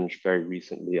challenge very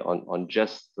recently on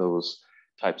just those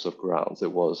types of grounds.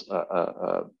 It was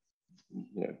a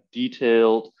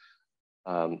detailed,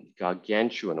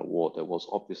 gargantuan award that was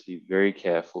obviously very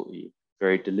carefully,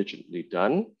 very diligently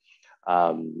done.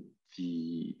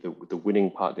 The winning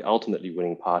part, the ultimately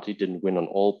winning party, didn't win on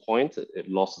all points. It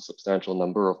lost a substantial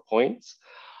number of points.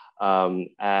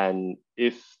 And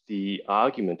if the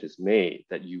argument is made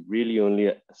that you really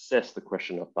only assess the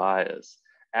question of bias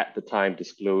at the time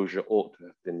disclosure ought to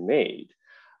have been made,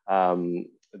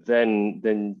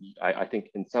 then I think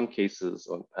in some cases,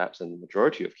 or perhaps in the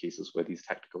majority of cases where these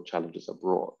tactical challenges are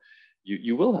brought,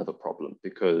 you will have a problem,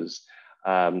 because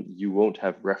you won't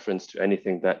have reference to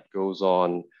anything that goes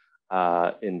on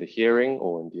in the hearing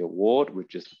or in the award,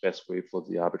 which is the best way for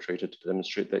the arbitrator to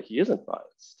demonstrate that he isn't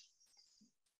biased.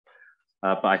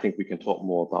 But I think we can talk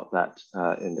more about that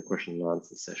in the question and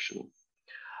answer session.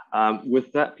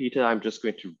 With that, Peter, I'm just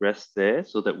going to rest there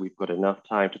so that we've got enough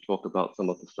time to talk about some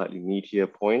of the slightly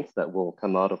meatier points that will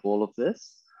come out of all of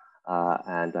this.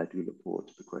 And I do look forward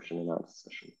to the question and answer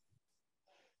session.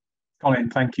 Colin,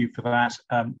 thank you for that.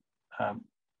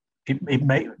 It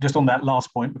may, just on that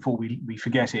last point before we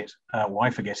forget it, or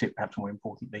I forget it, perhaps more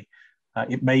importantly,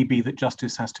 it may be that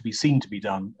justice has to be seen to be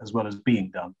done as well as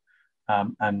being done.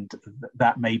 And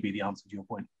that may be the answer to your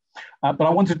point. But I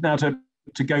wanted now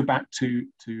to go back to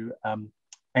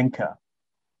Enka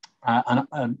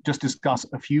and just discuss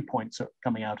a few points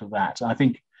coming out of that. I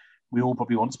think we all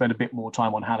probably want to spend a bit more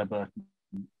time on Halliburton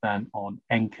than on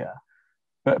Enka.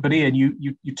 But Iain,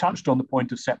 you touched on the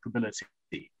point of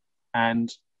separability,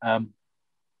 and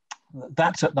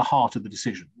that's at the heart of the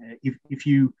decision. If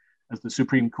you, as the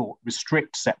Supreme Court,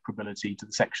 restrict separability to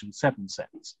the Section 7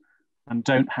 sense and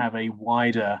don't have a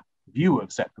wider view of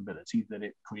separability, that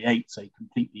it creates a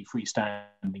completely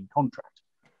freestanding contract,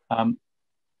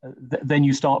 then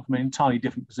you start from an entirely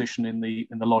different position in the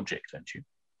logic, don't you?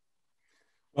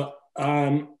 Well,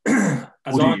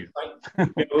 as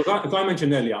I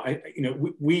mentioned earlier,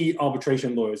 we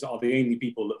arbitration lawyers are the only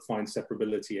people that find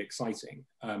separability exciting.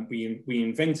 We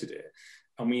invented it,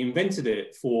 and we invented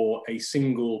it for a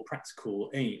single practical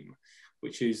aim,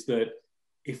 which is that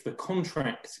if the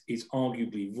contract is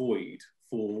arguably void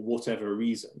for whatever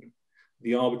reason,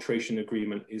 the arbitration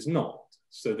agreement is not,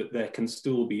 so that there can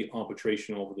still be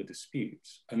arbitration over the dispute.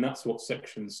 And that's what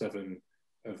Section 7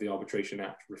 of the Arbitration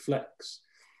Act reflects.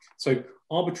 So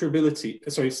separability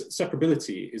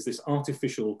is this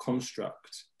artificial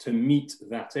construct to meet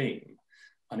that aim.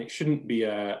 And it shouldn't be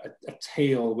a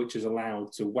tail which is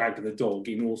allowed to wag the dog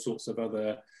in all sorts of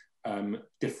other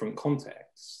different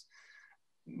contexts.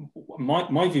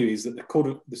 My view is that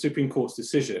the Supreme Court's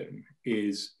decision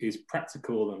is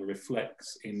practical and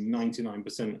reflects in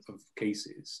 99% of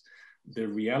cases the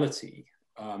reality,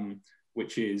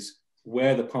 which is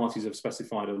where the parties have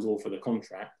specified a law for the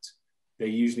contract, they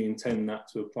usually intend that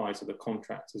to apply to the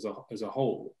contract as a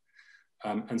whole.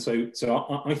 And so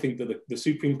I think that the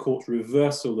Supreme Court's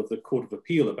reversal of the Court of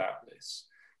Appeal about this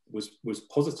was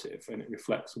positive, and it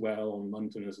reflects well on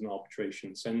London as an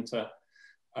arbitration centre.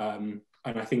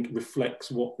 And I think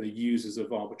reflects what the users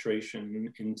of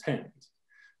arbitration intend.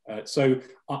 So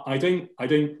I don't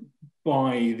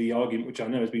buy the argument, which I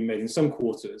know has been made in some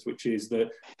quarters, which is that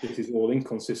this is all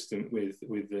inconsistent with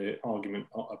the argument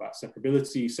about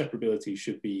separability. Separability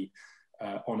should be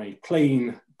on a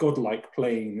plane, godlike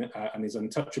plane, and is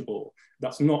untouchable.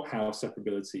 That's not how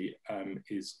separability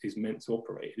is meant to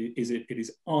operate. It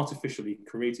is artificially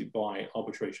created by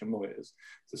arbitration lawyers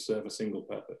to serve a single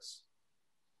purpose.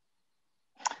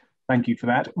 Thank you for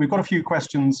that. We've got a few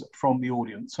questions from the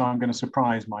audience, so I'm going to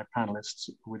surprise my panelists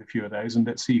with a few of those, and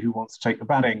let's see who wants to take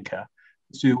about Enka.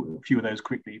 Let's do a few of those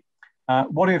quickly.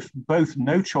 What if both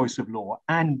no choice of law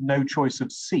and no choice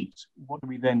of seat? What do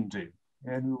we then do?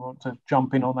 Anyone want to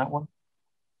jump in on that one?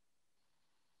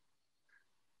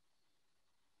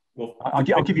 Well, I'll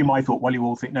give you my thought while you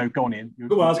all think. No, go on in.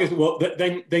 Well, I was going to say, well,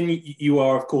 then you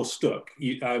are of course stuck.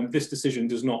 This decision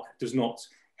does not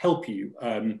help you.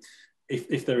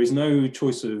 If there is no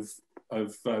choice of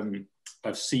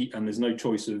seat and there's no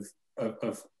choice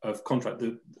of contract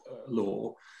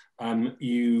law,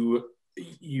 you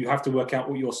have to work out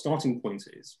what your starting point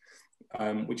is,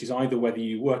 which is either whether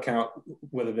you work out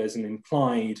whether there's an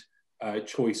implied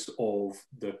choice of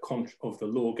the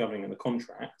law governing the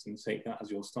contract and take that as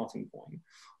your starting point,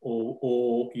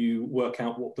 or you work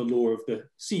out what the law of the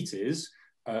seat is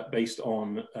based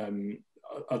on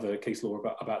other case law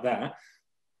about that.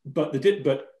 But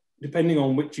depending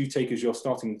on which you take as your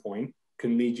starting point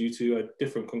can lead you to a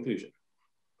different conclusion.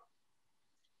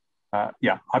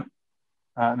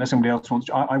 Unless somebody else wants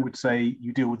to, I would say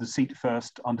you deal with the seat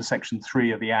first under Section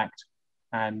 3 of the Act,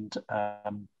 and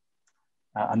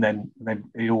then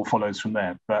it all follows from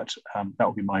there. But that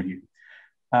would be my view.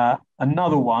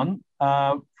 Another one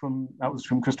that was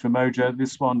from Christopher Moja.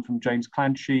 This one from James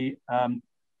Clancy,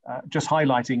 just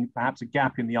highlighting perhaps a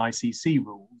gap in the ICC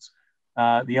rules.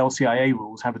 The LCIA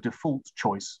rules have a default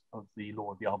choice of the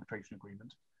law of the arbitration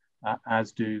agreement,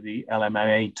 as do the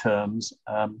LMAA terms.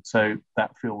 So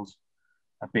that fills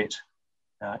a bit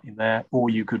in there. Or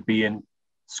you could be in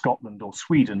Scotland or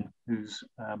Sweden, whose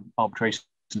arbitration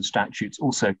statutes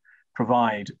also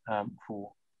provide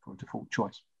for a default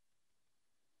choice.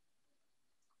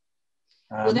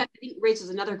 Well, that I think raises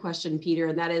another question, Peter,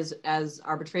 and that is, as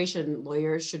arbitration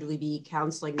lawyers, should we be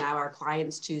counseling now our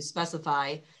clients to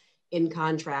specify in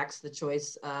contracts the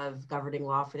choice of governing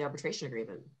law for the arbitration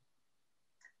agreement?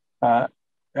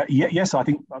 Yes, I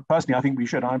think personally, I think we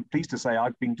should. I'm pleased to say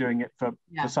I've been doing it for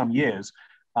some years.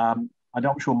 I'm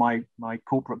not sure my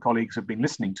corporate colleagues have been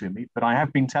listening to me, but I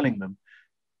have been telling them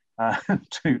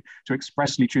to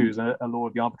expressly choose a law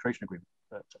of the arbitration agreement.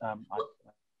 But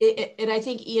and I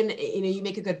think, Iain, you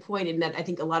make a good point in that I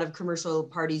think a lot of commercial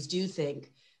parties do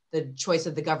think the choice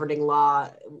of the governing law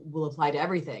will apply to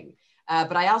everything.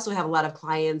 But I also have a lot of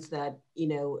clients that,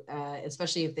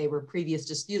 especially if they were previous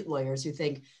dispute lawyers, who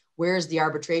think, where's the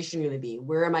arbitration going to be?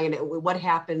 Where am I going to, what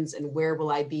happens and where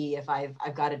will I be if I've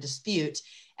got a dispute?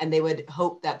 And they would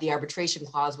hope that the arbitration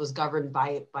clause was governed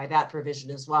by that provision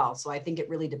as well. So I think it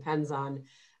really depends on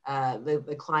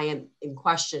the client in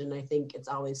question. And I think it's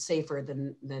always safer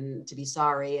than to be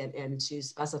sorry and to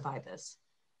specify this.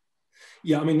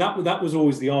 Yeah, I mean, that was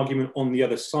always the argument on the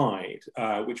other side,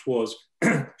 which was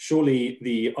surely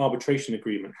the arbitration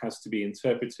agreement has to be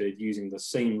interpreted using the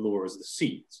same law as the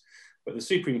seat. But the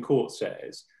Supreme Court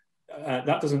says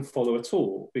that doesn't follow at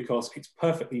all, because it's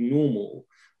perfectly normal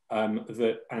and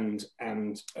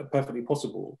perfectly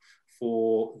possible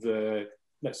for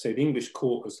let's say the English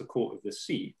court as the court of the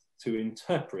seat to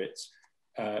interpret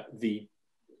the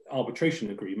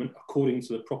arbitration agreement according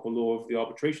to the proper law of the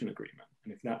arbitration agreement.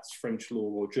 And if that's French law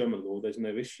or German law, there's no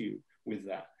issue with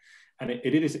that. And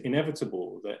it is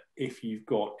inevitable that if you've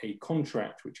got a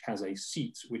contract which has a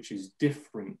seat which is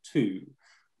different to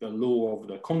the law of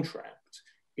the contract,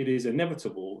 it is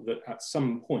inevitable that at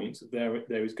some point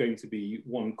there is going to be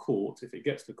one court, if it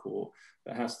gets to court,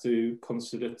 that has to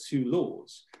consider two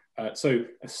laws. So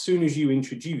as soon as you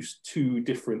introduce two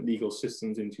different legal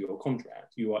systems into your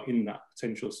contract, you are in that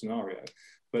potential scenario.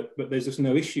 But there's just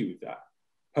no issue with that.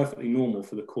 Perfectly normal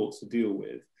for the courts to deal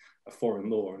with a foreign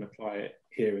law and apply it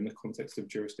here in the context of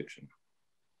jurisdiction.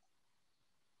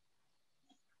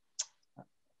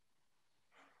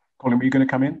 Colin, were you going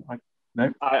to come in?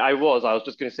 No? I was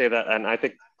just going to say that, and I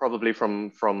think probably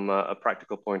from a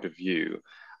practical point of view,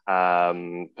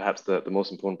 perhaps the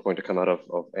most important point to come out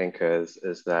of Enka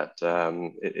is that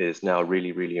it is now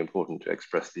really, really important to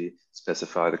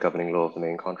specify the governing law of the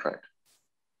main contract.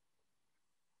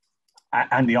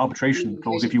 And the arbitration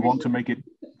clause, if you want to make it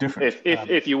different.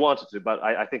 If you wanted to, but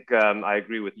I think I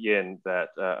agree with Iain that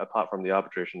apart from the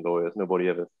arbitration lawyers, nobody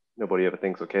ever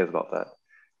thinks or cares about that.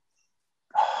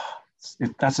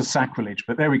 That's a sacrilege,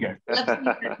 but there we go. That's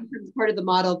part of the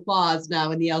model clause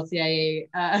now in the LCIA.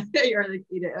 I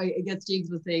guess James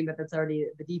was saying that that's already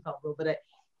the default rule, but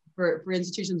for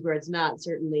institutions where it's not,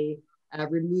 certainly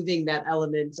removing that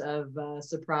element of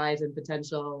surprise and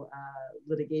potential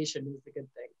litigation is a good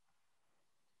thing.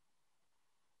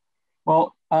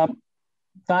 Well,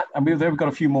 we've got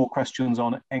a few more questions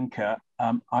on Enka.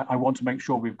 I want to make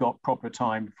sure we've got proper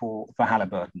time for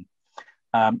Halliburton.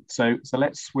 So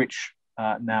let's switch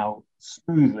now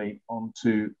smoothly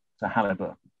onto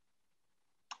Halliburton.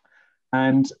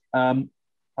 And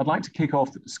I'd like to kick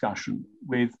off the discussion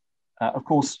with, of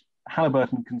course,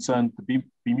 Halliburton concerned the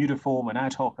Bermuda form and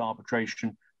ad hoc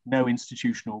arbitration, no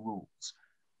institutional rules.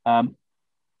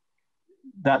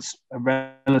 That's a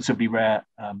relatively rare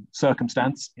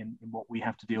circumstance in what we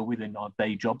have to deal with in our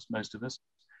day jobs, most of us.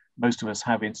 Most of us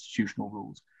have institutional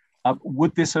rules.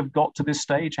 Would this have got to this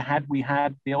stage had we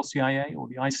had the LCIA or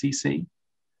the ICC?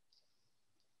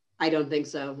 I don't think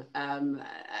so.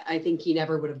 I think he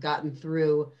never would have gotten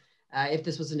through if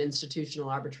this was an institutional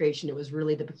arbitration. It was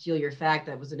really the peculiar fact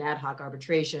that it was an ad hoc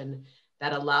arbitration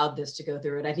that allowed this to go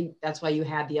through. And I think that's why you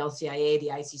had the LCIA, the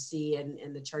ICC,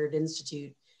 and the Chartered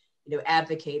Institute,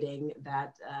 advocating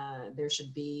that there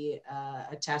should be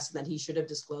a test that he should have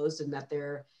disclosed, and that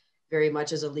there very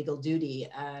much is a legal duty.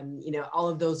 All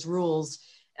of those rules,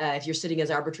 if you're sitting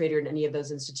as arbitrator in any of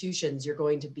those institutions, you're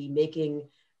going to be making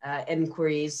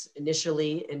inquiries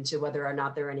initially into whether or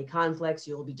not there are any conflicts.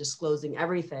 You'll be disclosing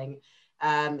everything.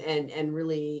 And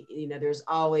really, there's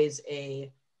always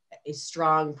a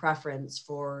strong preference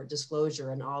for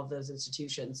disclosure in all of those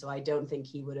institutions. So I don't think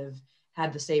he would have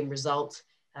had the same result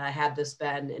had this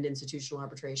been an institutional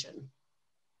arbitration.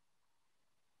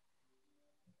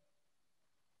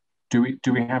 Do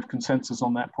we have consensus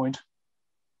on that point?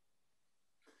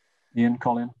 Iain,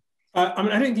 Colin? I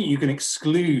don't think you can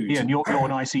exclude. Iain, you're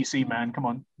an ICC man. Come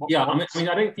on. I don't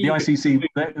think the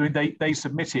ICC they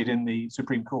submitted in the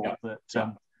Supreme Court that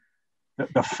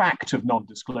the fact of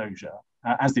non-disclosure,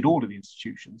 as did all of the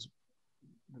institutions,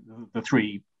 the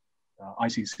three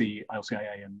ICC,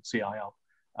 LCIA, and CIL,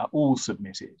 all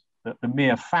submitted that the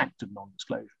mere fact of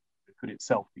non-disclosure could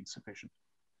itself be sufficient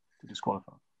to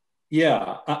disqualify.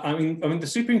 Yeah, I mean, the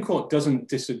Supreme Court doesn't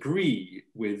disagree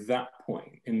with that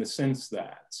point in the sense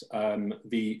that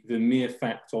the mere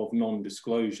fact of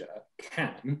non-disclosure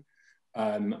can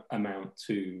amount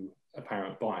to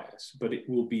apparent bias, but it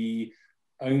will be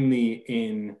only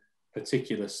in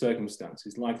particular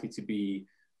circumstances, likely to be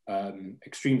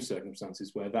extreme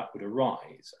circumstances where that would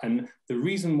arise. And the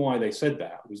reason why they said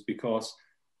that was because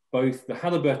both the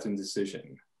Halliburton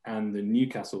decision and the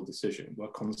Newcastle decision were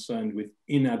concerned with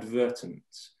inadvertent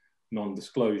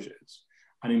non-disclosures.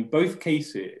 And in both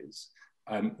cases,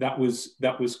 that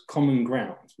was common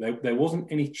ground. There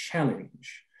wasn't any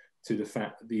challenge to the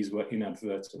fact that these were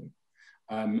inadvertent.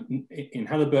 In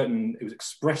Halliburton, it was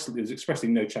expressly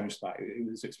no challenge to that. It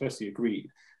was expressly agreed.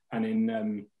 And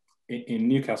in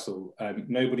Newcastle,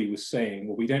 nobody was saying,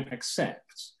 well, we don't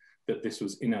accept that this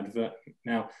was inadvertent.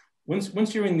 Now,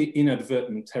 once you're in the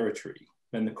inadvertent territory,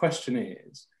 then the question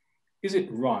is it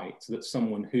right that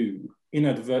someone who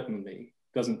inadvertently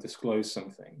doesn't disclose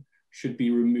something should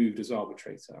be removed as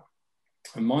arbitrator?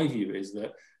 And my view is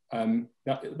that,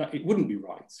 that it wouldn't be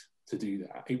right to do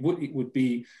that. It would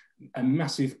be a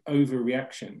massive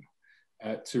overreaction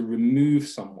to remove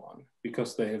someone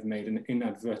because they have made an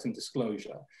inadvertent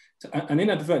disclosure. An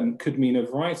inadvertent could mean a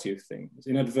variety of things.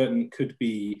 Inadvertent could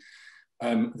be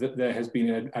that there has been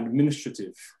an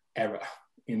administrative error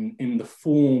in the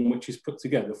form which is put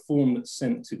together, the form that's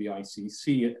sent to the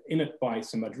ICC, in it by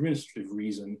some administrative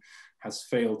reason has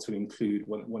failed to include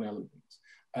one element.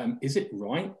 Is it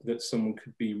right that someone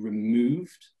could be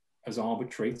removed as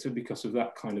arbitrator because of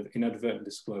that kind of inadvertent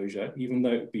disclosure, even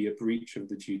though it would be a breach of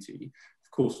the duty?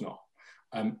 Of course not.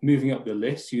 Moving up the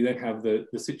list, you then have the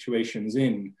situations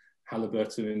in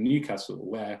Halliburton and Newcastle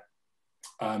where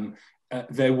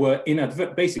there were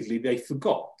basically they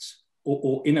forgot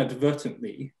or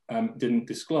inadvertently didn't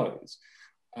disclose.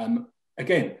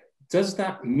 Again, does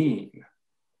that mean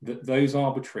that those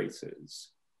arbitrators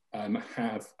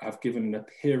have given an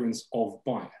appearance of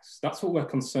bias? That's what we're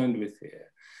concerned with here.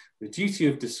 The duty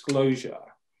of disclosure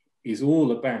is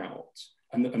all about,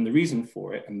 and the reason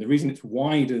for it, and the reason it's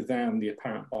wider than the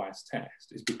apparent bias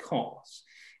test is because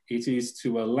it is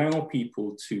to allow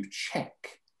people to check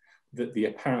that the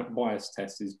apparent bias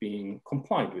test is being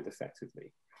complied with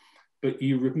effectively. But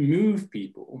you remove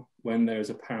people when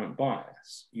there's apparent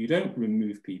bias. You don't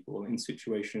remove people in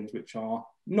situations which are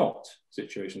not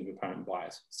situations of apparent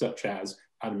bias, such as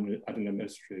an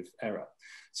administrative error.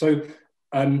 So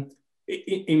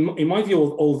in my view,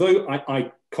 although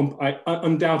I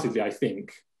undoubtedly, I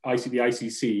think the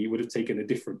ICC would have taken a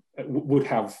different, would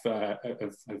have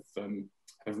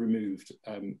removed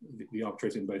the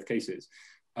arbitrator in both cases.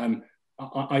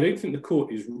 I don't think the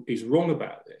court is wrong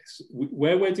about this.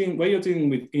 Where you're dealing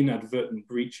with inadvertent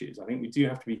breaches, I think we do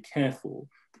have to be careful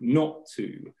not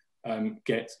to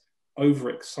get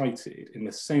overexcited in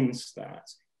the sense that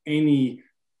any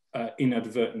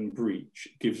inadvertent breach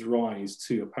gives rise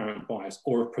to apparent bias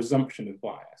or a presumption of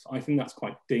bias. I think that's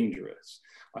quite dangerous.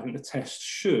 I think the test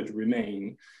should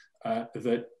remain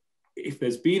that if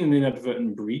there's been an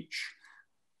inadvertent breach,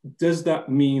 does that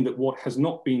mean that what has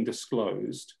not been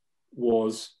disclosed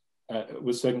was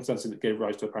circumstances that gave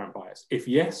rise to apparent bias? If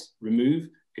yes, remove.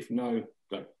 If no,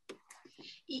 go.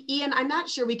 Iain, I'm not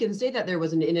sure we can say that there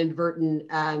was an inadvertent,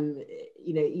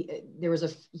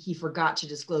 he forgot to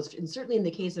disclose. And certainly in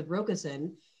the case of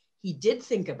Rokason, he did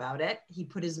think about it.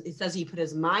 It says he put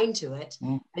his mind to it,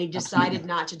 and he decided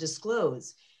not to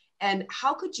disclose. And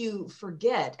how could you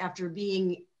forget, after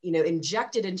being,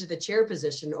 injected into the chair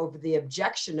position over the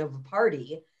objection of a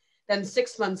party, then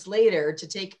 6 months later to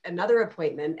take another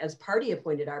appointment as party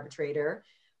appointed arbitrator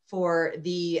for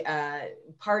the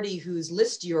party whose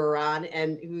list you were on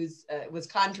and whose was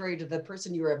contrary to the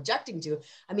person you were objecting to?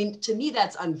 I mean, to me,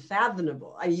 that's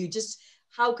unfathomable.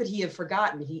 How could he have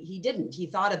forgotten? He didn't. He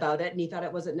thought about it and he thought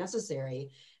it wasn't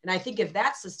necessary. And I think if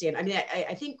that's the stand,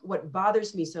 I think what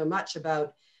bothers me so much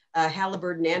about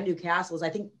Halliburton and Newcastle is I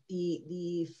think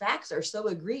the facts are so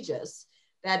egregious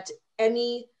that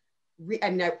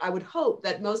I would hope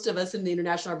that most of us in the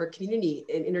international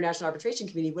arbitration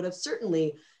community would have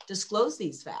certainly disclosed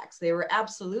these facts. They were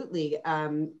absolutely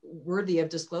worthy of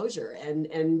disclosure,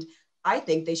 and I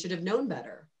think they should have known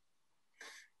better.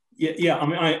 Yeah.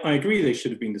 I agree they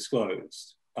should have been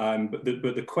disclosed, but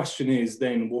the question is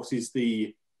then what is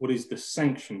the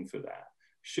sanction for that?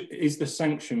 Is the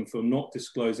sanction for not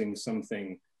disclosing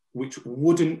something which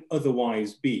wouldn't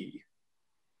otherwise be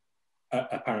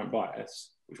apparent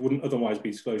bias, which wouldn't otherwise be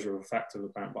disclosure of a fact of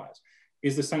apparent bias,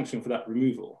 is the sanction for that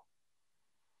removal?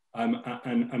 And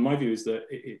my view is that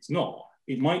it's not.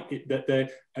 It might,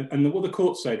 and what the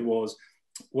court said was,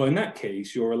 well, in that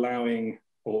case, you're allowing,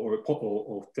 or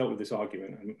dealt with this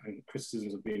argument, and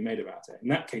criticisms have been made about it. In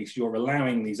that case, you're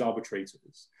allowing these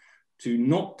arbitrators to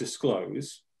not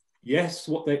disclose. Yes,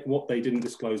 what they didn't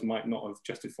disclose might not have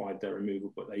justified their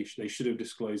removal, but they should have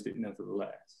disclosed it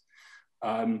nevertheless.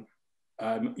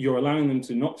 You're allowing them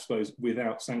to not disclose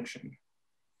without sanction.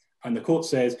 And the court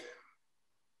says,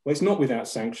 well, it's not without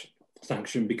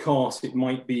sanction because it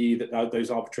might be that those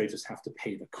arbitrators have to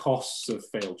pay the costs of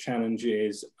failed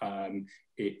challenges. That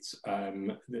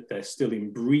they're still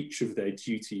in breach of their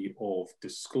duty of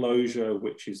disclosure,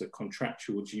 which is a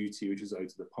contractual duty which is owed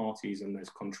to the parties, and there's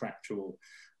contractual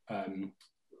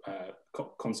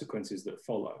consequences that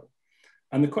follow.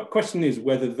 And the question is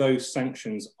whether those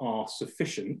sanctions are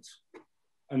sufficient,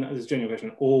 and that is a genuine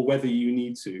question, or whether you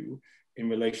need to, in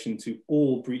relation to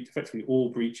effectively all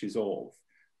breaches of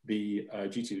the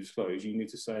duty to disclose, you need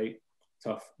to say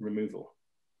tough removal.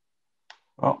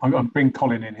 Well, I'm going to bring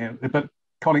Colin in here, but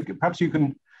Colin, perhaps you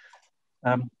can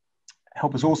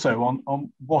help us also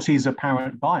on what is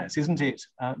apparent bias. Isn't it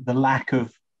the lack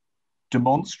of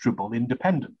demonstrable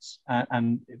independence,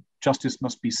 and justice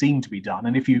must be seen to be done?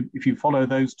 And if you follow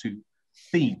those two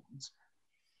themes,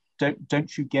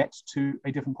 don't you get to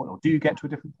a different point, or do you get to a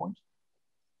different point?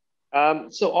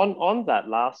 So on that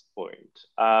last point,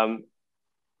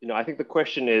 I think the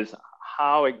question is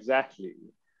how exactly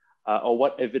or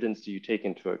what evidence do you take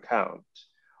into account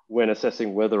when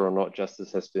assessing whether or not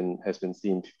justice has been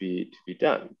seen to be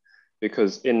done?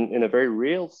 Because in a very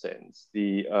real sense,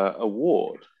 the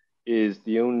award is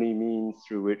the only means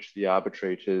through which the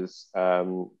arbitrators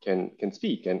can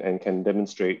speak and can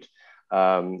demonstrate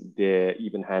their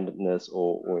even-handedness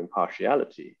or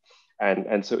impartiality.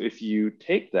 And so if you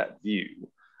take that view,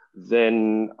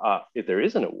 then if there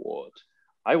is an award,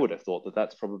 I would have thought that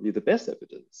that's probably the best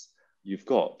evidence you've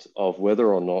got of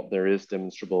whether or not there is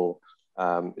demonstrable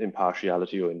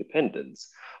impartiality or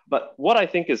independence. But what I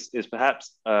think is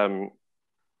perhaps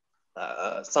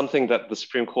something that the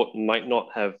Supreme Court might not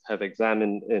have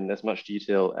examined in as much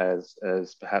detail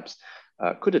as perhaps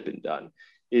could have been done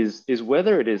is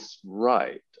whether it is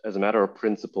right as a matter of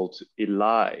principle to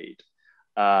elide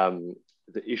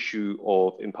the issue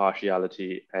of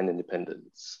impartiality and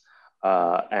independence,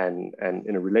 and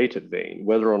in a related vein,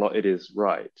 whether or not it is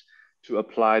right to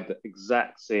apply the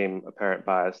exact same apparent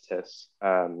bias test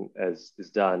as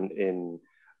is done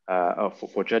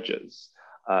for judges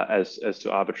as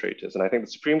to arbitrators. And I think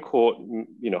the Supreme Court,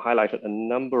 highlighted a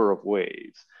number of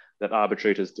ways that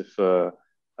arbitrators differ,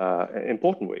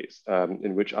 important ways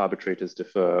in which arbitrators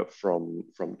differ from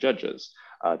judges.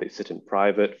 They sit in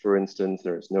private, for instance.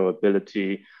 There is no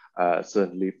ability,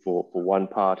 certainly for one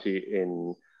party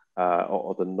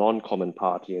or the non-common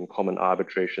party in common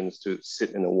arbitrations, to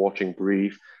sit in a watching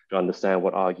brief to understand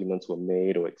what arguments were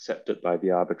made or accepted by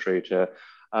the arbitrator.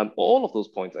 All of those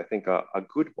points, I think, are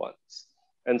good ones.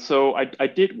 And so I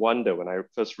did wonder when I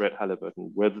first read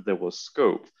Halliburton whether there was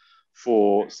scope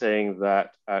for saying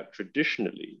that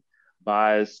traditionally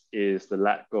bias is the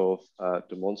lack of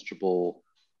demonstrable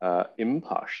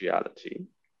impartiality,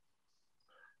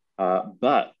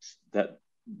 but that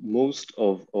most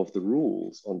of the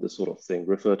rules on this sort of thing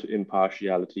refer to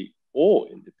impartiality or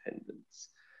independence.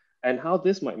 And how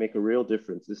this might make a real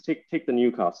difference is take the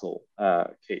Newcastle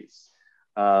case.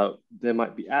 there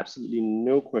might be absolutely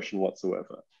no question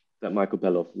whatsoever that Michael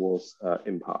Beloff was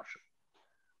impartial.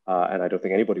 And I don't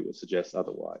think anybody would suggest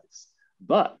otherwise.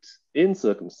 But in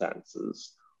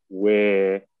circumstances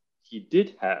where he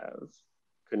did have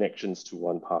connections to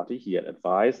one party, he had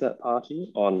advised that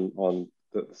party on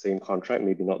the same contract,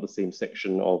 maybe not the same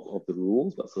section of the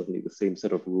rules, but certainly the same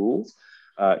set of rules.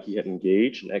 He had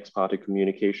engaged in ex parte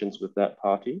communications with that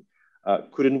party.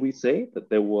 Couldn't we say that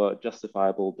there were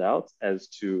justifiable doubts as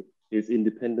to his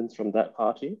independence from that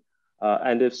party?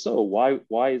 And if so,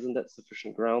 why isn't that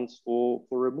sufficient grounds for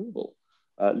removal,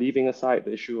 leaving aside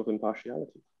the issue of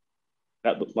impartiality?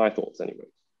 That was my thoughts anyway.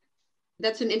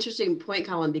 That's an interesting point,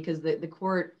 Colin, because the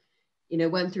court,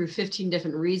 went through 15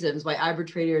 different reasons why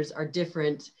arbitrators are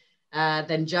different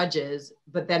than judges,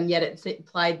 but then yet it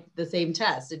applied the same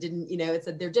test. It didn't, it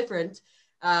said they're different,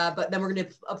 but then we're going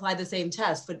to apply the same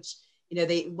test, which,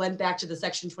 they went back to the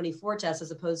Section 24 test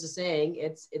as opposed to saying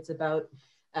it's about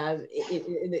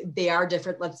they are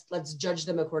different. Let's judge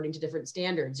them according to different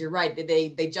standards. You're right.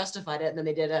 They justified it, and then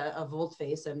they did a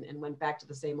volte-face and went back to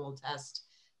the same old test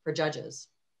for judges.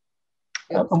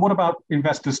 And what about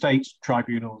investor state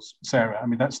tribunals, Sarah? I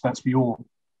mean, that's your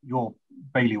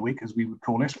bailiwick, as we would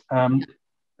call it.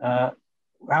 How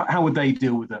would they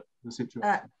deal with the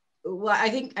situation? Well, I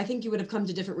think you would have come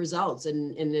to different results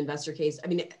in an investor case. I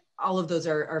mean, all of those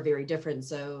are very different.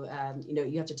 So,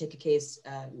 you have to take a case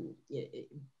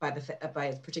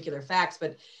by particular facts.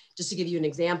 But just to give you an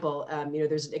example,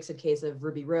 there's an ICSID case of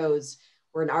Ruby Rose,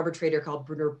 where an arbitrator called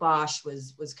Bruno Bosch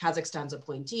was Kazakhstan's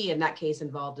appointee, and that case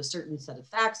involved a certain set of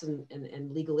facts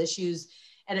and legal issues,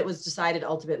 and it was decided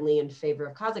ultimately in favor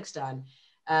of Kazakhstan.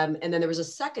 And then there was a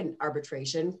second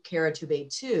arbitration,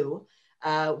 Karatube 2,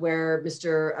 where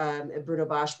Mr. Bruno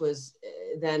Bosch was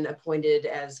then appointed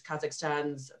as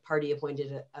Kazakhstan's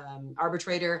party-appointed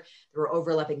arbitrator. There were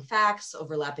overlapping facts,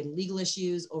 overlapping legal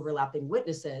issues, overlapping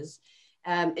witnesses,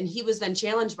 and he was then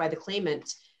challenged by the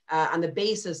claimant on the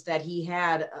basis that he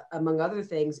had, among other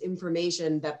things,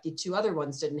 information that the two other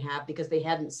ones didn't have because they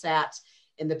hadn't sat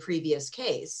in the previous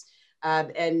case.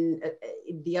 And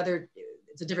the other,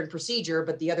 it's a different procedure,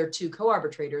 but the other two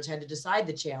co-arbitrators had to decide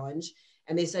the challenge.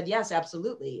 And they said, yes,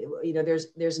 absolutely.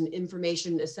 There's an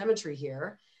information asymmetry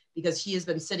here because he has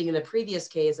been sitting in a previous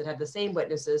case that had the same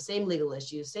witnesses, same legal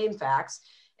issues, same facts.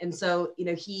 And so,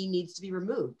 he needs to be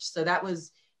removed. So that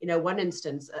was, one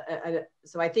instance.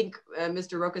 So I think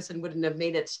Mr. Rokason wouldn't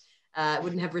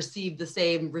have received the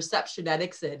same reception at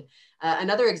ICSID.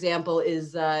 Another example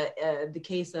is the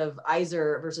case of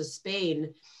Iser versus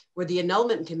Spain, where the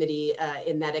annulment committee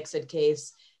in that ICSID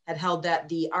case had held that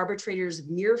the arbitrator's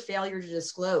mere failure to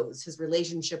disclose his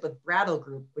relationship with Brattle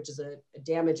Group, which is a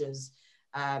damages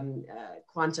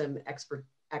quantum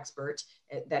expert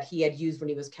that he had used when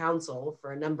he was counsel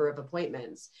for a number of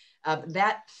appointments.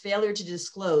 That failure to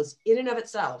disclose in and of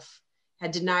itself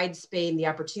had denied Spain the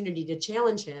opportunity to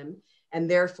challenge him, and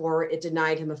therefore it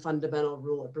denied him a fundamental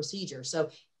rule of procedure. So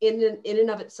in and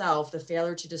of itself, the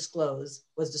failure to disclose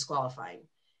was disqualifying.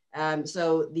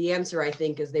 So the answer, I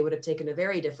think, is they would have taken a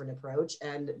very different approach,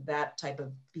 and that type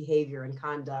of behavior and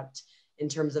conduct in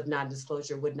terms of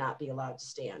non-disclosure would not be allowed to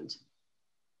stand.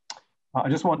 I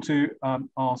just want to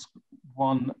ask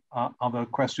one other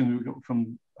question we got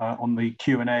from on the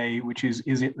Q&A, which is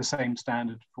it the same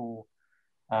standard for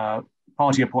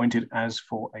party appointed as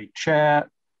for a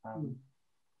chair?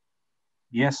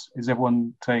 Yes, is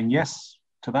everyone saying yes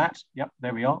to that? Yep,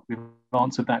 there we are, we've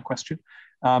answered that question.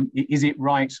 Is it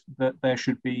right that there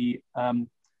should be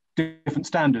different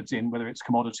standards in whether it's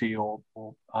commodity or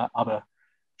other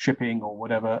shipping or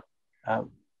whatever,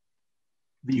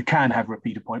 that you can have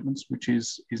repeat appointments, which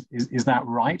is that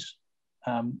right,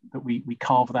 that we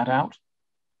carve that out?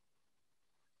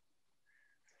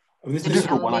 This is a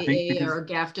difficult one, I think. Because, or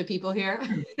GAFTA people here?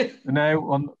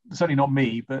 No, certainly not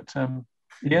me, but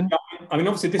Iain? I mean,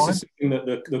 obviously this is something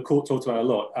that the court talks about a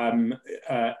lot.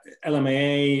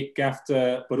 LMAA,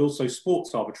 GAFTA, but also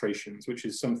sports arbitrations, which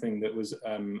is something that was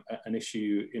an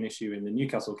issue in the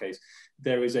Newcastle case.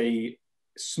 There is a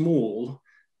small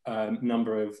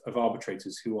number of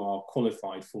arbitrators who are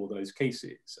qualified for those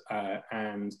cases.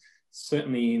 And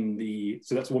certainly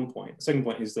so that's one point. The second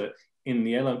point is that in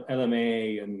the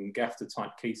LMA and GAFTA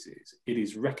type cases, it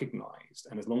is recognized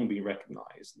and has long been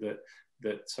recognized that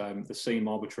the same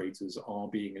arbitrators are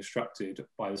being instructed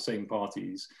by the same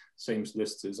parties, same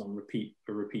solicitors on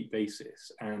a repeat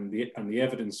basis. And the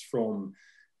evidence from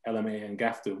LMA and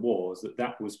GAFTA was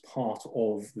that was part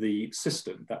of the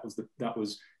system. That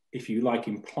was if you like,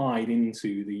 implied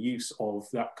into the use of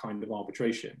that kind of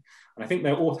arbitration. And I think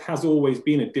there has always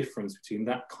been a difference between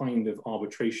that kind of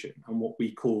arbitration and what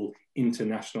we call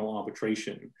international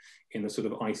arbitration in the sort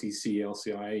of ICC,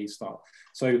 LCIA style.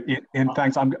 So, Iain,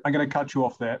 thanks. I'm going to cut you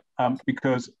off there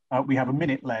because we have a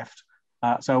minute left.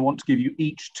 So I want to give you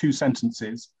each 2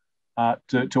 sentences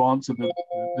to answer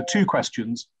the 2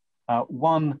 questions.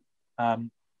 One,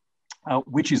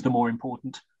 which is the more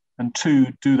important? And 2,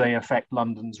 do they affect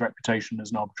London's reputation as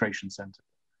an arbitration centre?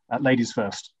 Ladies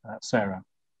first, Sarah.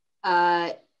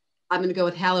 I'm going to go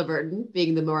with Halliburton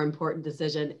being the more important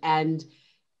decision. And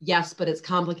yes, but it's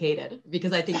complicated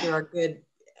because I think there are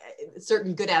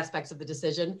certain good aspects of the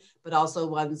decision, but also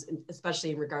ones,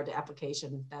 especially in regard to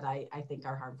application, that I think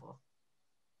are harmful.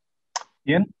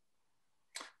 Iain?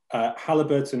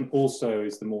 Halliburton also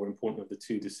is the more important of the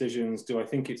 2 decisions. Do I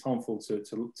think it's harmful to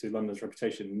London's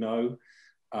reputation? No.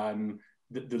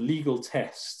 The legal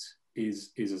test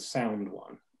is a sound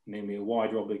one, namely a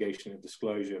wider obligation of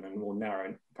disclosure and a more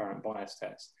narrow apparent bias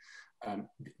test.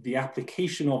 The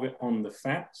application of it on the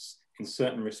facts, in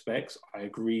certain respects, I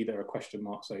agree there are question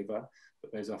marks over,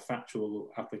 but there's a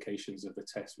factual applications of the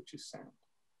test which is sound.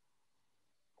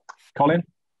 Colin?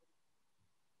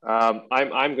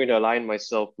 I'm going to align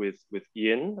myself with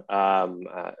Iain.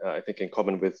 I think in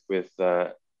common with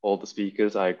all the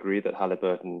speakers, I agree that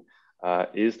Halliburton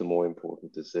is the more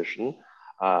important decision.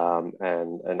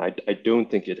 And I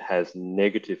don't think it has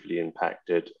negatively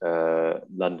impacted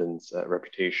London's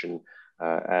reputation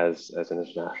as an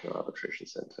international arbitration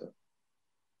centre.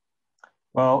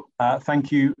 Well,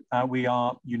 thank you. We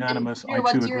are unanimous.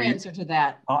 What's your answer to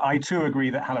that? I too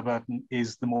agree that Halliburton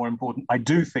is the more important. I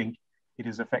do think it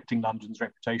is affecting London's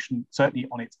reputation, certainly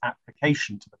on its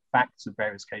application to the facts of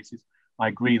various cases. I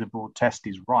agree the broad test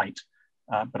is right,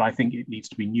 but I think it needs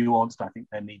to be nuanced. I think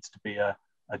there needs to be a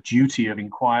duty of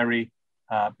inquiry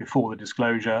before the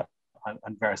disclosure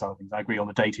and various other things. I agree on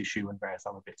the date issue and various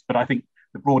other bits, but I think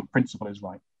the broad principle is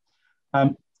right.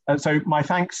 So my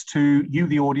thanks to you,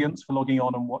 the audience, for logging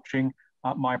on and watching.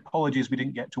 My apologies we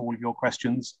didn't get to all of your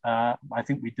questions. I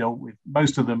think we dealt with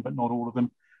most of them, but not all of them.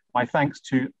 My thanks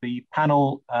to the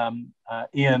panel,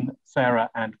 Iain, Sarah,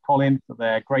 and Colin for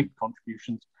their great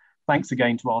contributions. Thanks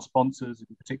again to our sponsors,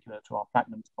 in particular to our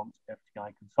platinum sponsor,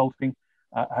 FTI Consulting.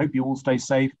 I hope you all stay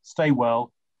safe, stay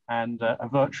well, and a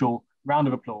virtual round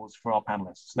of applause for our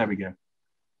panelists. There we go.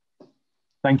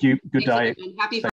 Thank you. Good day. Happy